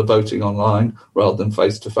people are voting online rather than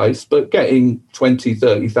face to face, but getting 20,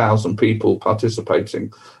 30,000 people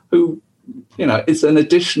participating who, it's an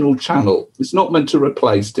additional channel. It's not meant to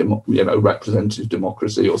replace, representative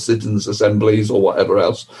democracy or citizens' assemblies or whatever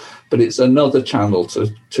else, but it's another channel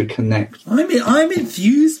to connect. I'm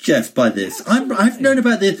enthused, Jeff, by this. I've known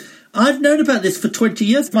about this for 20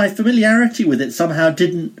 years. My familiarity with it somehow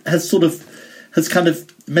has kind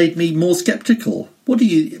of made me more sceptical. What do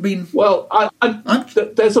you mean? Well,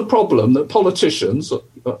 there's a problem that politicians,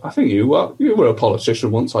 I think you were a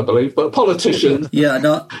politician once, I believe, but politicians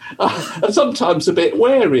are sometimes a bit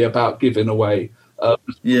wary about giving away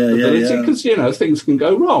because things can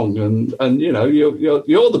go wrong, and you're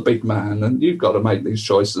the big man, and you've got to make these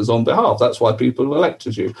choices on behalf. That's why people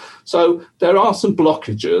elected you. So there are some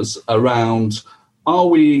blockages around. Are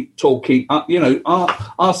we talking?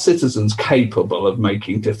 Are citizens capable of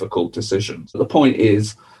making difficult decisions? The point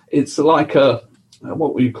is, it's like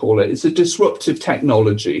what would you call it? It's a disruptive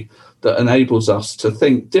technology that enables us to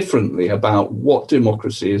think differently about what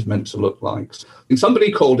democracy is meant to look like. And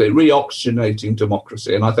somebody called it reoxygenating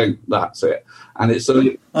democracy, and I think that's it. And I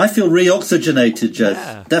feel reoxygenated,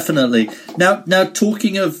 Jeff, definitely. Now,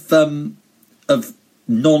 talking of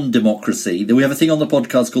non-democracy, we have a thing on the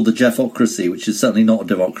podcast called the Jeffocracy, which is certainly not a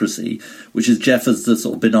democracy, which is Jeff as the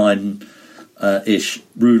sort of benign ish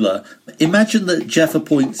ruler. Imagine that Jeff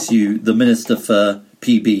appoints you the Minister for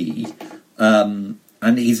PB, and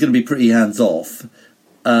he's going to be pretty hands-off,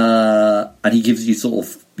 and he gives you sort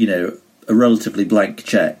of, a relatively blank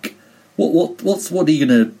check. What would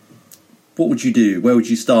you do? Where would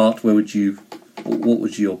you start? What would your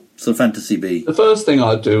sort of fantasy be? The first thing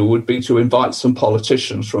I'd do would be to invite some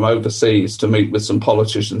politicians from overseas to meet with some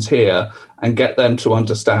politicians here and get them to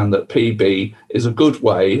understand that PB is a good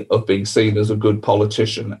way of being seen as a good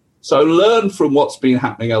politician. So learn from what's been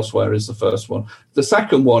happening elsewhere is the first one. The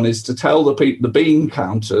second one is to tell the bean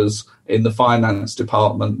counters in the finance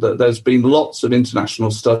department that there's been lots of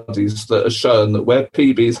international studies that have shown that where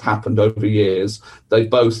PB has happened over years, they've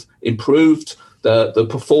both improved the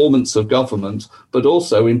performance of government, but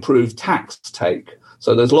also improved tax take.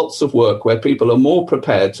 So there's lots of work where people are more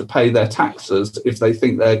prepared to pay their taxes if they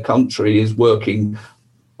think their country is working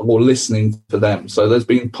or listening to them. So there's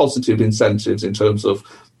been positive incentives in terms of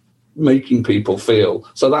making people feel.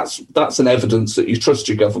 So that's an evidence that you trust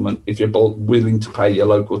your government if you're willing to pay your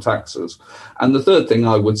local taxes. And the third thing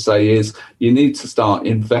I would say is you need to start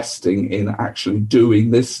investing in actually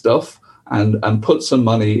doing this stuff and put some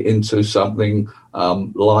money into something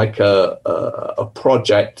like a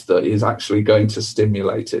project that is actually going to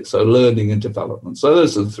stimulate it. So learning and development. So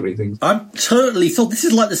those are the three things. I'm totally thought this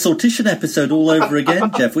is like the Sortition episode all over again,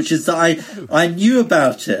 Jeff, which is that I knew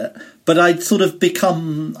about it, but I'd sort of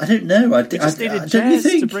become, I don't know. We just needed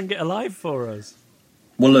Jez to bring it alive for us.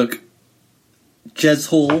 Well, look, Jez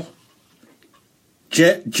Hall,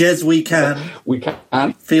 Jez we can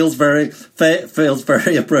feels very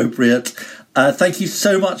appropriate. Thank you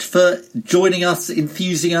so much for joining us,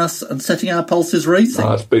 enthusing us, and setting our pulses racing.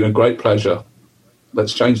 It's been a great pleasure.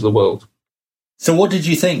 Let's change the world. So what did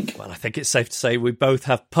you think? Well, I think it's safe to say we both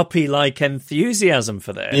have puppy-like enthusiasm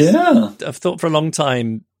for this. Yeah. I've thought for a long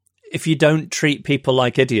time, if you don't treat people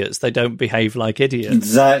like idiots, they don't behave like idiots.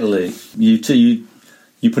 Exactly. You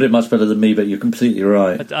put it much better than me, but you're completely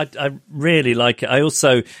right. I really like it. I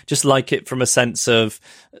also just like it from a sense of,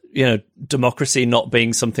 democracy not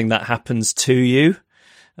being something that happens to you.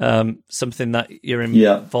 something that you're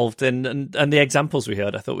involved in, and the examples we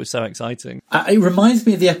heard I thought were so exciting. It reminds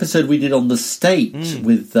me of the episode we did on The State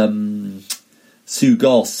with Sue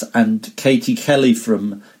Goss and Katie Kelly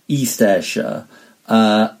from East Ayrshire,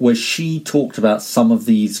 where she talked about some of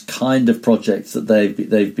these kind of projects that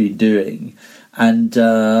they've been doing, and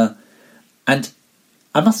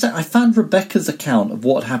I must say I found Rebecca's account of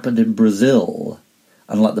what happened in Brazil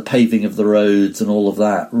and like the paving of the roads and all of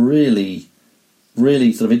that really,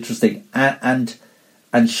 really sort of interesting, and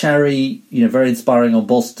Shari, very inspiring on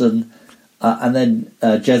Boston, and then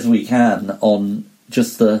Jeswy Khan on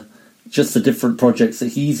just the different projects that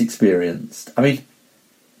he's experienced. I mean,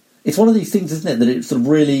 it's one of these things, isn't it, that it sort of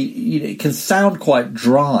really, it can sound quite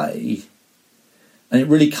dry, and it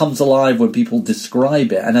really comes alive when people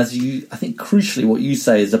describe it. And I think crucially what you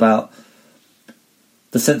say is about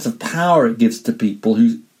the sense of power it gives to people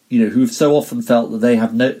who've so often felt that they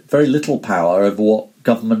have very little power over what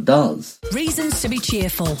government does. Reasons to be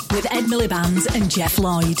cheerful with Ed Miliband and Jeff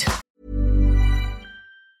Lloyd.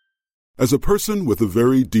 As a person with a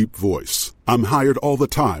very deep voice, I'm hired all the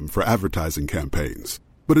time for advertising campaigns.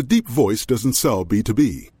 But a deep voice doesn't sell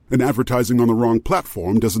B2B, and advertising on the wrong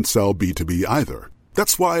platform doesn't sell B2B either.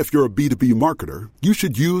 That's why if you're a B2B marketer, you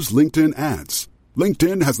should use LinkedIn ads.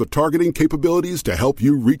 LinkedIn has the targeting capabilities to help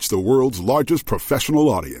you reach the world's largest professional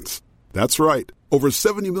audience. That's right, over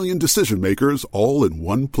 70 million decision makers all in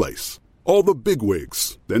one place. All the big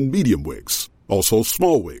wigs, then medium wigs, also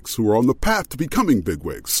small wigs who are on the path to becoming big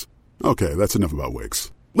wigs. Okay, that's enough about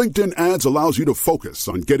wigs. LinkedIn ads allows you to focus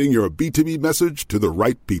on getting your B2B message to the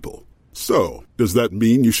right people. So, does that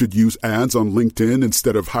mean you should use ads on LinkedIn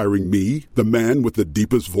instead of hiring me, the man with the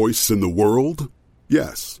deepest voice in the world?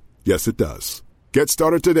 Yes. Yes, it does. Get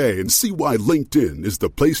started today and see why LinkedIn is the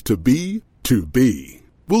place to be to be.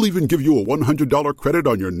 We'll even give you a $100 credit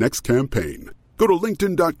on your next campaign. Go to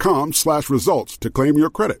linkedin.com/results to claim your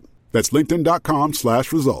credit. That's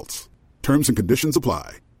linkedin.com/results. Terms and conditions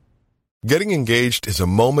apply. Getting engaged is a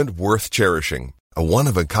moment worth cherishing. A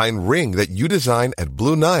one-of-a-kind ring that you design at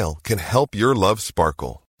Blue Nile can help your love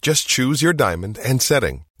sparkle. Just choose your diamond and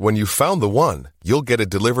setting. When you've found the one, you'll get it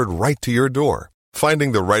delivered right to your door.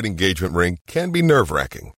 Finding the right engagement ring can be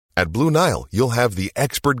nerve-wracking. At Blue Nile, you'll have the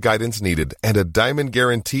expert guidance needed and a diamond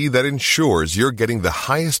guarantee that ensures you're getting the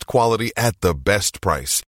highest quality at the best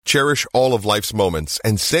price. Cherish all of life's moments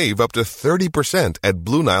and save up to 30% at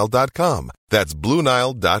BlueNile.com. That's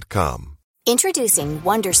BlueNile.com. Introducing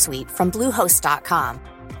Wondersuite from Bluehost.com.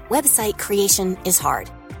 Website creation is hard,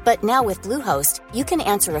 but now with Bluehost, you can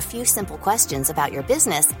answer a few simple questions about your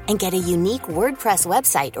business and get a unique WordPress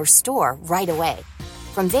website or store right away.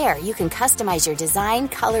 From there, you can customize your design,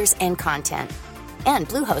 colors, and content. And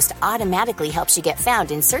Bluehost automatically helps you get found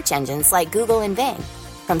in search engines like Google and Bing.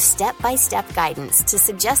 From step-by-step guidance to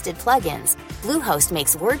suggested plugins, Bluehost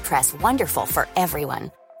makes WordPress wonderful for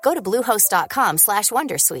everyone. Go to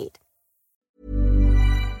Bluehost.com/Wondersuite.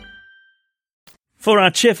 For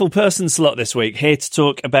our cheerful person slot this week, here to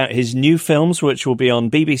talk about his new films, which will be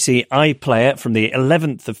on BBC iPlayer from the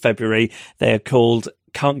 11th of February. They are called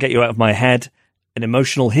Can't Get You Out of My Head, An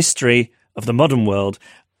Emotional History of the Modern World.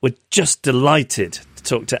 We're just delighted to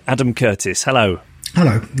talk to Adam Curtis. Hello.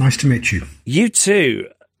 Hello, nice to meet you. You too.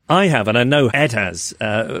 I have, and I know Ed has.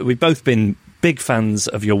 We've both been big fans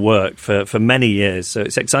of your work for many years, so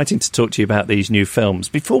it's exciting to talk to you about these new films.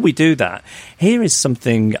 Before we do that, here is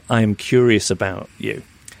something I am curious about you.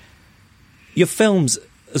 Your films,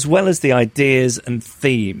 as well as the ideas and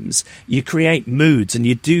themes, you create moods, and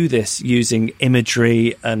you do this using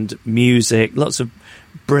imagery and music, lots of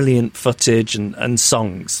brilliant footage and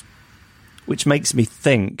songs, which makes me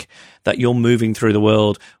think that you're moving through the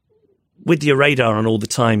world with your radar on all the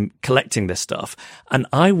time, collecting this stuff. And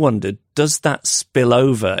I wondered, does that spill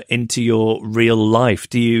over into your real life?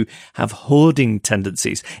 Do you have hoarding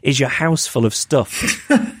tendencies? Is your house full of stuff?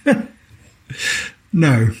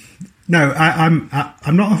 No, I'm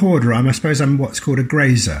not a hoarder. I suppose I'm what's called a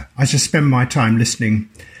grazer. I just spend my time listening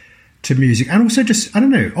to music, and also just, I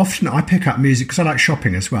don't know, often I pick up music because I like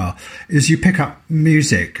shopping as well, is you pick up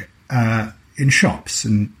music in shops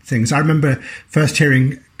and things. I remember first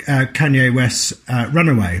hearing Kanye West's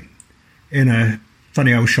Runaway in a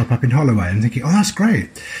funny old shop up in Holloway and thinking, oh, that's great.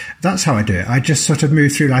 That's how I do it. I just sort of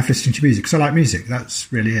move through life listening to music because I like music.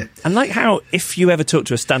 That's really it. And like how if you ever talk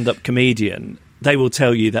to a stand-up comedian, they will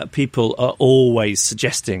tell you that people are always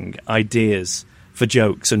suggesting ideas for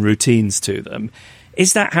jokes and routines to them.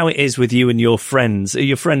 Is that how it is with you and your friends? Are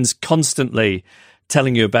your friends constantly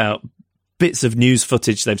telling you about bits of news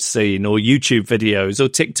footage they've seen, or YouTube videos, or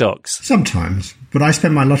TikToks? Sometimes, but I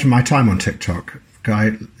spend a lot of my time on TikTok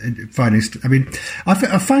guy finding. I mean,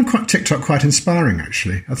 I find TikTok quite inspiring.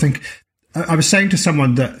 Actually, I think I was saying to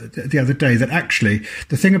someone that the other day that actually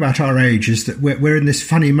the thing about our age is that we're in this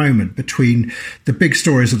funny moment between the big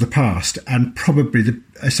stories of the past and probably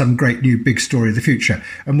some great new big story of the future.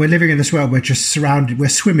 And we're living in this world we're just surrounded. We're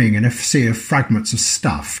swimming in a sea of fragments of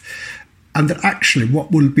stuff, and that actually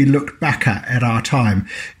what will be looked back at our time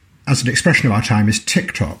as an expression of our time is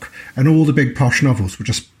TikTok, and all the big posh novels will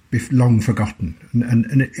just be long forgotten.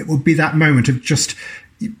 And it will be that moment of just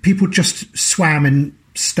people just swam in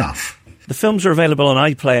stuff. The films are available on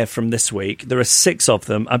iPlayer from this week. There are 6 of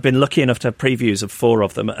them. I've been lucky enough to have previews of 4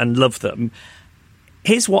 of them and love them.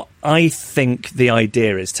 Here's what I think the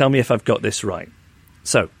idea is. Tell me if I've got this right.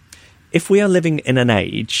 So, if we are living in an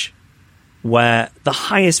age where the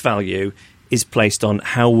highest value is placed on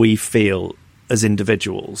how we feel as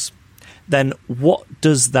individuals, then what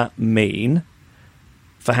does that mean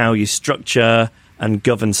for how you structure and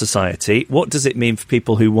govern society? What does it mean for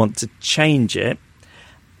people who want to change it?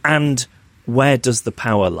 And where does the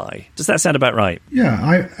power lie? Does that sound about right?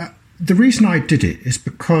 Yeah, the reason I did it is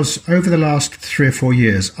because over the last 3 or 4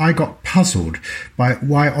 years, I got puzzled by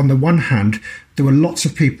why, on the one hand, there were lots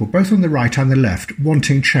of people, both on the right and the left,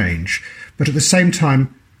 wanting change, but at the same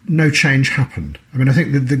time, no change happened. I mean, I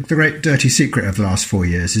think the great dirty secret of the last 4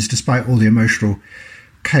 years is, despite all the emotional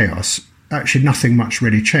chaos, actually nothing much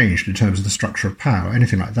really changed in terms of the structure of power,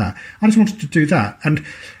 anything like that. I just wanted to do that. And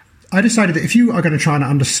I decided that if you are going to try and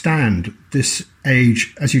understand this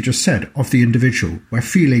age, as you just said, of the individual, where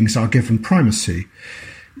feelings are given primacy,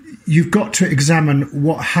 you've got to examine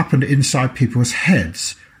what happened inside people's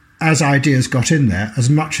heads as ideas got in there, as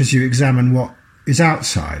much as you examine what is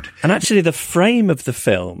outside. And actually, the frame of the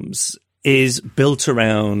films is built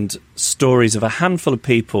around stories of a handful of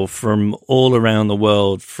people from all around the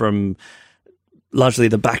world, from largely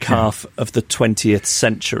the back half of the 20th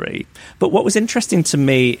century. But what was interesting to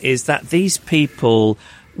me is that these people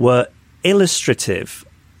were illustrative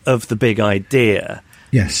of the big idea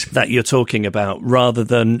that you're talking about, rather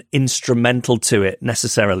than instrumental to it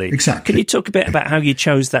necessarily. Exactly. Can you talk a bit about how you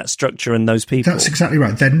chose that structure and those people? That's exactly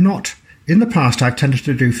right. They're not... In the past, I've tended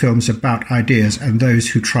to do films about ideas and those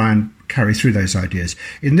who try and carry through those ideas.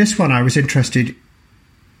 In this one, I was interested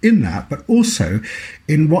in that, but also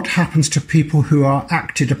in what happens to people who are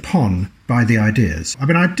acted upon by the ideas. I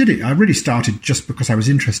mean, I really started just because I was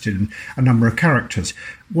interested in a number of characters.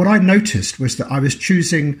 What I noticed was that I was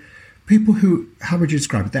choosing people who, how would you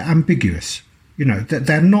describe it? They're ambiguous. You know,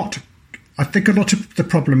 they're not... I think a lot of the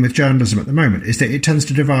problem with journalism at the moment is that it tends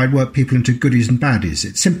to divide work people into goodies and baddies.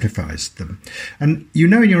 It simplifies them. And you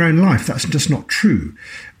know in your own life that's just not true.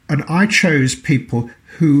 And I chose people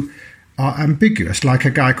who are ambiguous, like a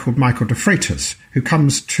guy called Michael de Freitas, who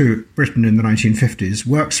comes to Britain in the 1950s,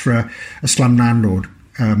 works for a slum landlord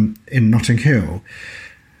in Notting Hill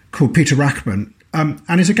called Peter Rackman,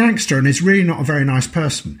 and is a gangster and is really not a very nice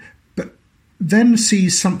person. Then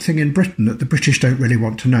sees something in Britain that the British don't really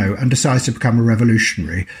want to know and decides to become a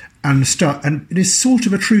revolutionary and it is sort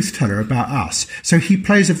of a truth teller about us. So he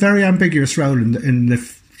plays a very ambiguous role in the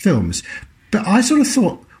films. But I sort of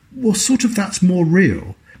thought, well, sort of that's more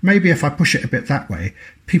real. Maybe if I push it a bit that way,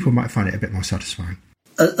 people might find it a bit more satisfying.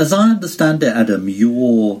 As I understand it, Adam,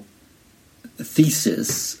 your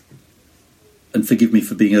thesis, and forgive me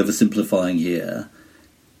for being oversimplifying here,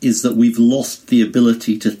 is that we've lost the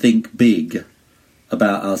ability to think big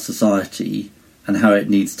about our society and how it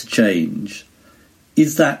needs to change.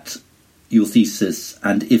 Is that your thesis?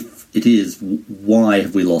 And if it is, why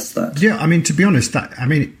have we lost that? Yeah, I mean, to be honest,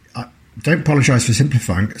 don't apologise for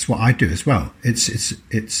simplifying. It's what I do as well. It's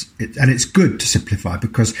good to simplify,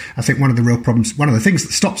 because I think one of the real problems, one of the things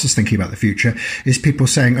that stops us thinking about the future is people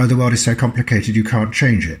saying, "Oh, the world is so complicated, you can't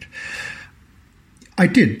change it." I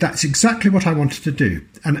did. That's exactly what I wanted to do,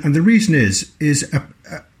 and the reason is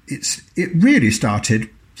it really started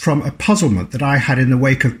from a puzzlement that I had in the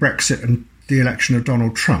wake of Brexit and the election of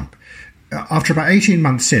Donald Trump. After about 18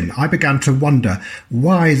 months in, I began to wonder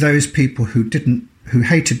why those people who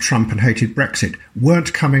hated Trump and hated Brexit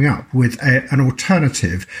weren't coming up with an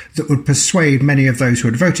alternative that would persuade many of those who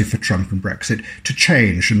had voted for Trump and Brexit to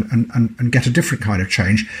change and get a different kind of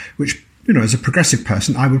change, which, you know, as a progressive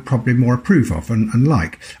person, I would probably more approve of and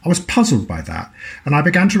like. I was puzzled by that. And I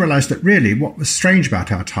began to realise that really what was strange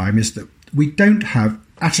about our time is that we don't have,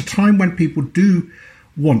 at a time when people do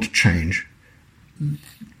want change,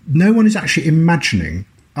 no one is actually imagining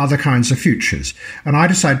other kinds of futures. And I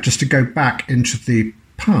decided just to go back into the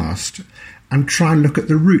past and try and look at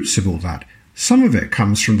the roots of all that. Some of it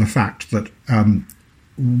comes from the fact that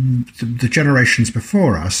the generations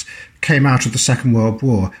before us came out of the Second World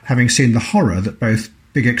War having seen the horror that both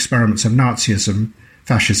big experiments of Nazism,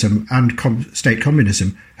 fascism and state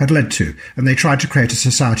communism had led to. And they tried to create a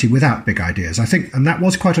society without big ideas, I think. And that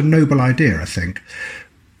was quite a noble idea, I think.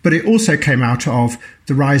 But it also came out of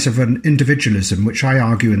the rise of an individualism, which I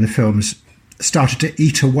argue in the films started to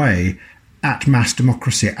eat away at mass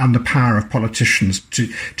democracy and the power of politicians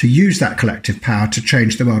to use that collective power to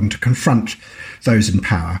change the world and to confront those in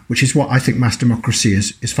power, which is what I think mass democracy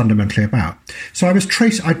is fundamentally about. So I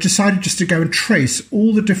decided just to go and trace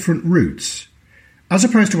all the different routes, as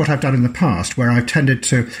opposed to what I've done in the past, where I've tended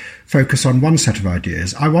to focus on one set of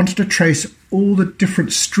ideas. I wanted to trace all the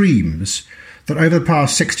different streams that over the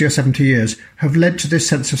past 60 or 70 years have led to this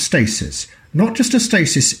sense of stasis, not just a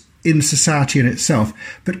stasis in society in itself,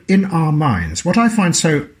 but in our minds. What I find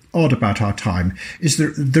so odd about our time is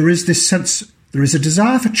that there is this sense, there is a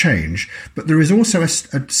desire for change, but there is also a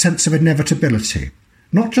sense of inevitability,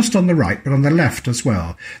 not just on the right, but on the left as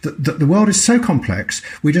well. That the world is so complex,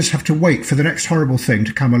 we just have to wait for the next horrible thing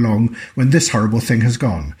to come along when this horrible thing has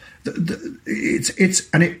gone.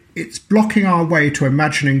 It's blocking our way to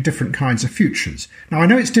imagining different kinds of futures. Now, I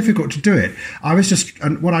know it's difficult to do it.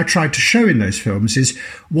 And what I tried to show in those films is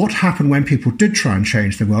what happened when people did try and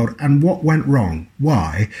change the world and what went wrong.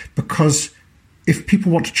 Why? Because if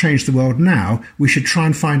people want to change the world now, we should try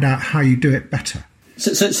and find out how you do it better.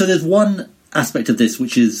 So there's one aspect of this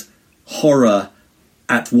which is horror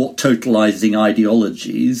at what totalizing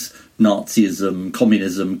ideologies, Nazism,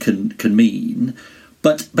 communism can mean.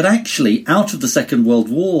 But actually, out of the Second World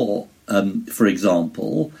War, for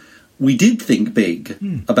example, we did think big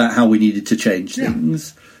about how we needed to change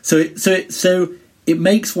things. So it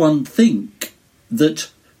makes one think that,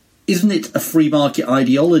 isn't it a free market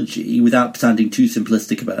ideology, without sounding too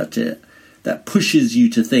simplistic about it, that pushes you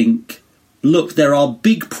to think, look, there are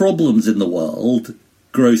big problems in the world,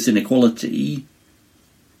 gross inequality,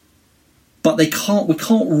 but we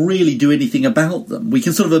can't really do anything about them. We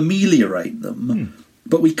can sort of ameliorate them,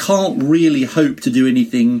 but we can't really hope to do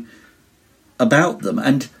anything about them.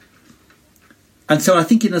 And so I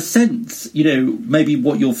think, in a sense, maybe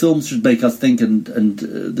what your films should make us think, and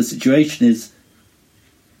the situation is,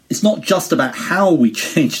 it's not just about how we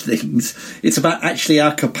change things, it's about actually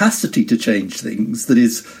our capacity to change things that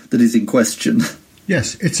is in question.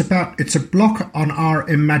 Yes, it's a block on our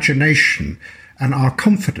imagination and our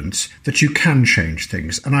confidence that you can change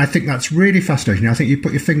things. And I think that's really fascinating. I think you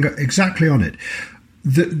put your finger exactly on it.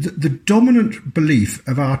 The dominant belief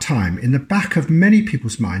of our time in the back of many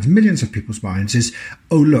people's minds, millions of people's minds, is,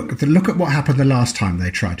 oh, look at what happened the last time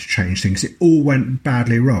they tried to change things. It all went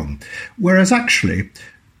badly wrong. Whereas actually,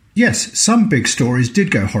 yes, some big stories did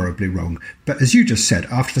go horribly wrong. But as you just said,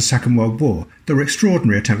 after the Second World War, there were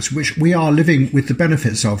extraordinary attempts which we are living with the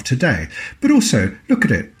benefits of today. But also, look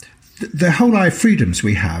at it. The whole eye of freedoms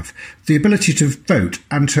we have, the ability to vote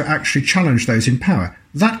and to actually challenge those in power,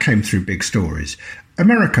 that came through big stories.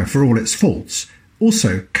 America, for all its faults,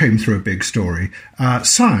 also came through a big story.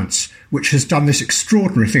 Science, which has done this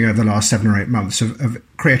extraordinary thing over the last 7 or 8 months of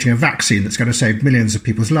creating a vaccine that's going to save millions of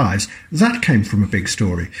people's lives, that came from a big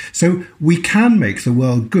story. So we can make the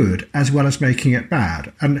world good as well as making it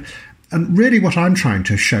bad. And really what I'm trying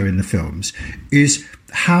to show in the films is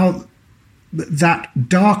how that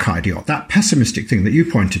dark idea, that pessimistic thing that you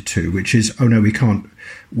pointed to, which is, oh no, we can't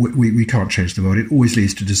change the world, it always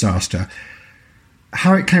leads to disaster,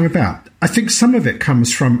 how it came about. I think some of it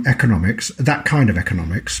comes from economics, that kind of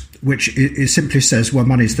economics, which it simply says, well,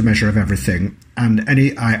 money's the measure of everything, and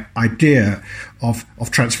any idea of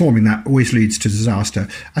transforming that always leads to disaster.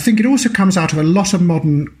 I think it also comes out of a lot of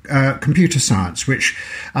modern computer science,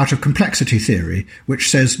 out of complexity theory, which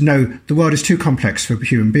says, no, the world is too complex for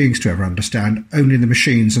human beings to ever understand. Only the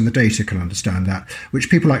machines and the data can understand that,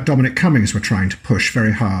 which people like Dominic Cummings were trying to push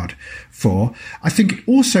very hard for. I think it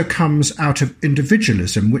also comes out of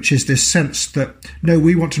individualism, which is this sense that, no,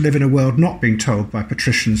 we want to live in a world not being told by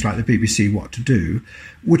patricians like the BBC what to do,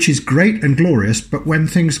 which is great and glorious, but when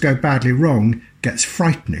things go badly wrong, gets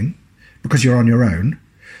frightening because you're on your own.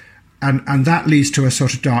 And that leads to a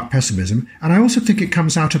sort of dark pessimism. And I also think it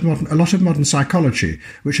comes out of a lot of modern psychology,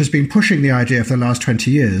 which has been pushing the idea for the last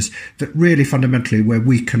 20 years that really fundamentally we're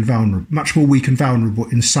weak and vulnerable, much more weak and vulnerable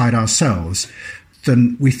inside ourselves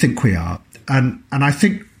than we think we are. And I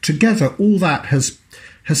think together all that has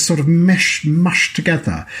sort of mushed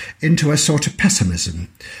together into a sort of pessimism,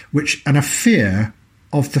 and a fear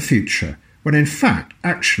of the future, when in fact,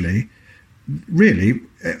 actually, really,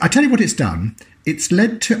 I tell you what it's done. It's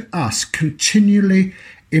led to us continually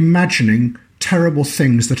imagining terrible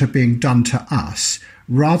things that are being done to us,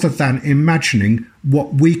 rather than imagining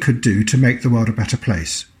what we could do to make the world a better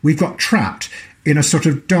place. We got trapped in a sort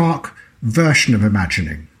of dark version of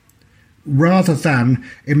imagining, rather than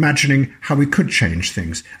imagining how we could change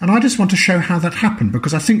things. And I just want to show how that happened,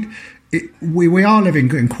 because I think we are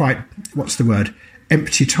living in quite,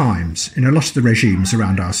 empty times in a lot of the regimes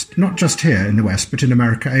around us, not just here in the West, but in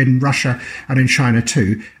America, in Russia and in China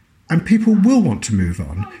too. And people will want to move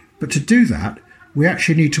on. But to do that, we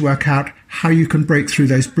actually need to work out how you can break through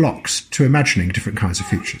those blocks to imagining different kinds of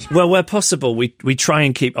futures. Well, where possible, we try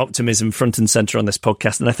and keep optimism front and centre on this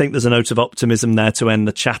podcast, and I think there's a note of optimism there to end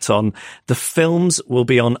the chat on. The films will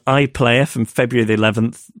be on iPlayer from February the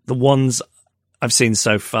 11th. The ones I've seen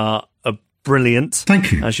so far are brilliant.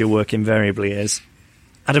 Thank you. As your work invariably is.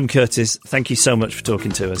 Adam Curtis, thank you so much for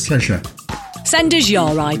talking to us. Pleasure. Send us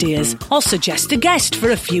your ideas or suggest a guest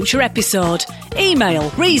for a future episode.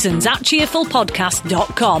 Email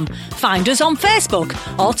reasons@cheerfulpodcast.com. Find us on Facebook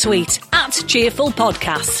or tweet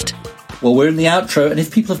 @cheerfulpodcast. Well, we're in the outro, and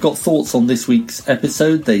if people have got thoughts on this week's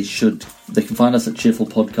episode, they can find us at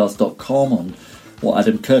cheerfulpodcast.com on what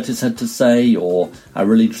Adam Curtis had to say, or a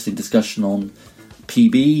really interesting discussion on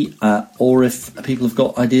PB, or if people have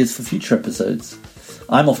got ideas for future episodes.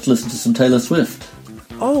 I'm off to listen to some Taylor Swift.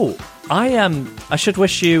 Oh, I should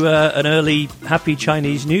wish you an early happy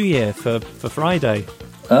Chinese New Year for Friday.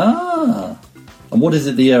 Ah, and what is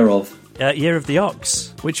it the year of? Year of the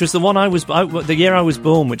Ox, which was the one the year I was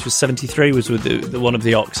born, which was 73, was with the one of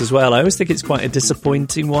the Ox as well. I always think it's quite a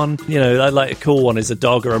disappointing one. You know, I like a cool one is a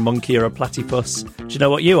dog or a monkey or a platypus. Do you know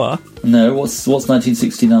what you are? No, what's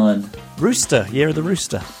 1969? Rooster, Year of the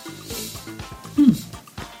Rooster.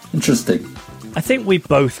 Interesting. I think we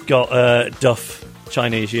both got duff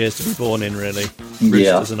Chinese years to be born in, really.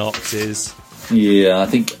 Yeah. Roosters and oxes. Yeah, I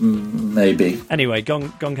think maybe. Anyway,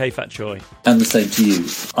 gong hei fat choi. And the same to you.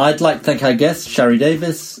 I'd like to thank our guests, Shari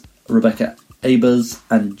Davis, Rebecca Abers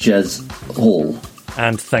and Jez Hall.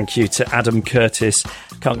 And thank you to Adam Curtis.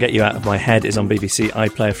 Can't Get You Out of My Head is on BBC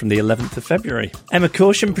iPlayer from the 11th of February. Emma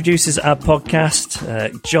Caution produces our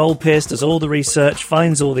podcast. Joel Pearce does all the research,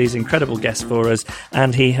 finds all these incredible guests for us,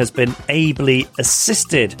 and he has been ably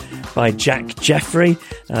assisted by Jack Jeffrey,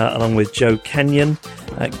 along with Joe Kenyon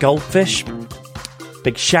at Goldfish.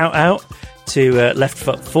 Big shout out to Left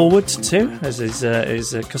Foot Forward too, as is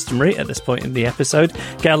customary at this point in the episode.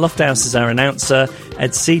 Gail Lofthouse is our announcer.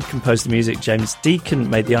 Ed Seed composed the music. James Deacon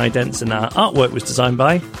made the idents, and our artwork was designed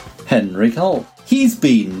by Henry Hull. He's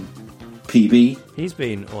been PB. He's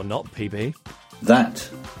been, or not PB. That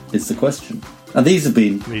is the question. And these have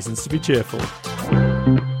been Reasons to be Cheerful.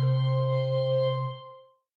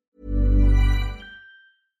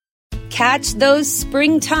 Catch those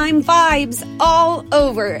springtime vibes all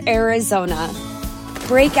over Arizona.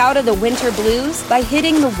 Break out of the winter blues by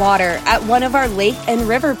hitting the water at one of our lake and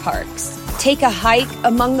river parks. Take a hike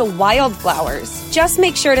among the wildflowers. Just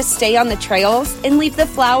make sure to stay on the trails and leave the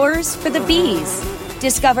flowers for the bees.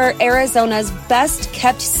 Discover Arizona's best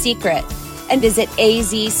kept secret and visit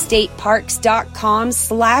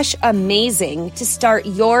azstateparks.com/amazing to start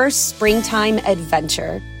your springtime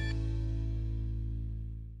adventure.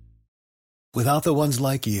 Without the ones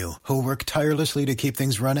like you, who work tirelessly to keep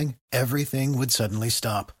things running, everything would suddenly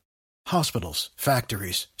stop. Hospitals,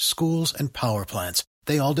 factories, schools, and power plants,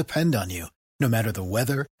 they all depend on you. No matter the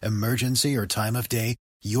weather, emergency, or time of day,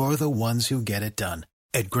 you're the ones who get it done.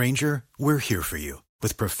 At Grainger, we're here for you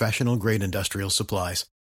with professional-grade industrial supplies.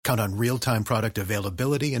 Count on real-time product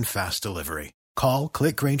availability and fast delivery. Call,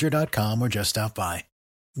 clickgrainger.com, or just stop by.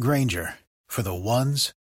 Grainger, for the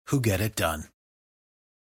ones who get it done.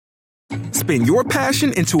 Spin your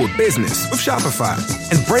passion into a business with Shopify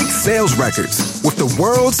and break sales records with the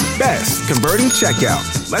world's best converting checkout.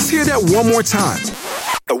 Let's hear that one more time.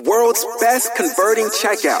 The world's best converting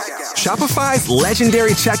checkout. Shopify's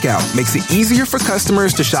legendary checkout makes it easier for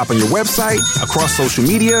customers to shop on your website, across social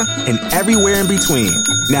media, and everywhere in between.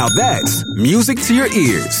 Now that's music to your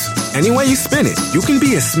ears. Any way you spin it, you can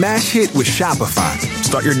be a smash hit with Shopify.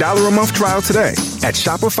 Start your $1 a month trial today at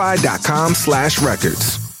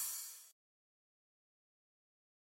shopify.com/records.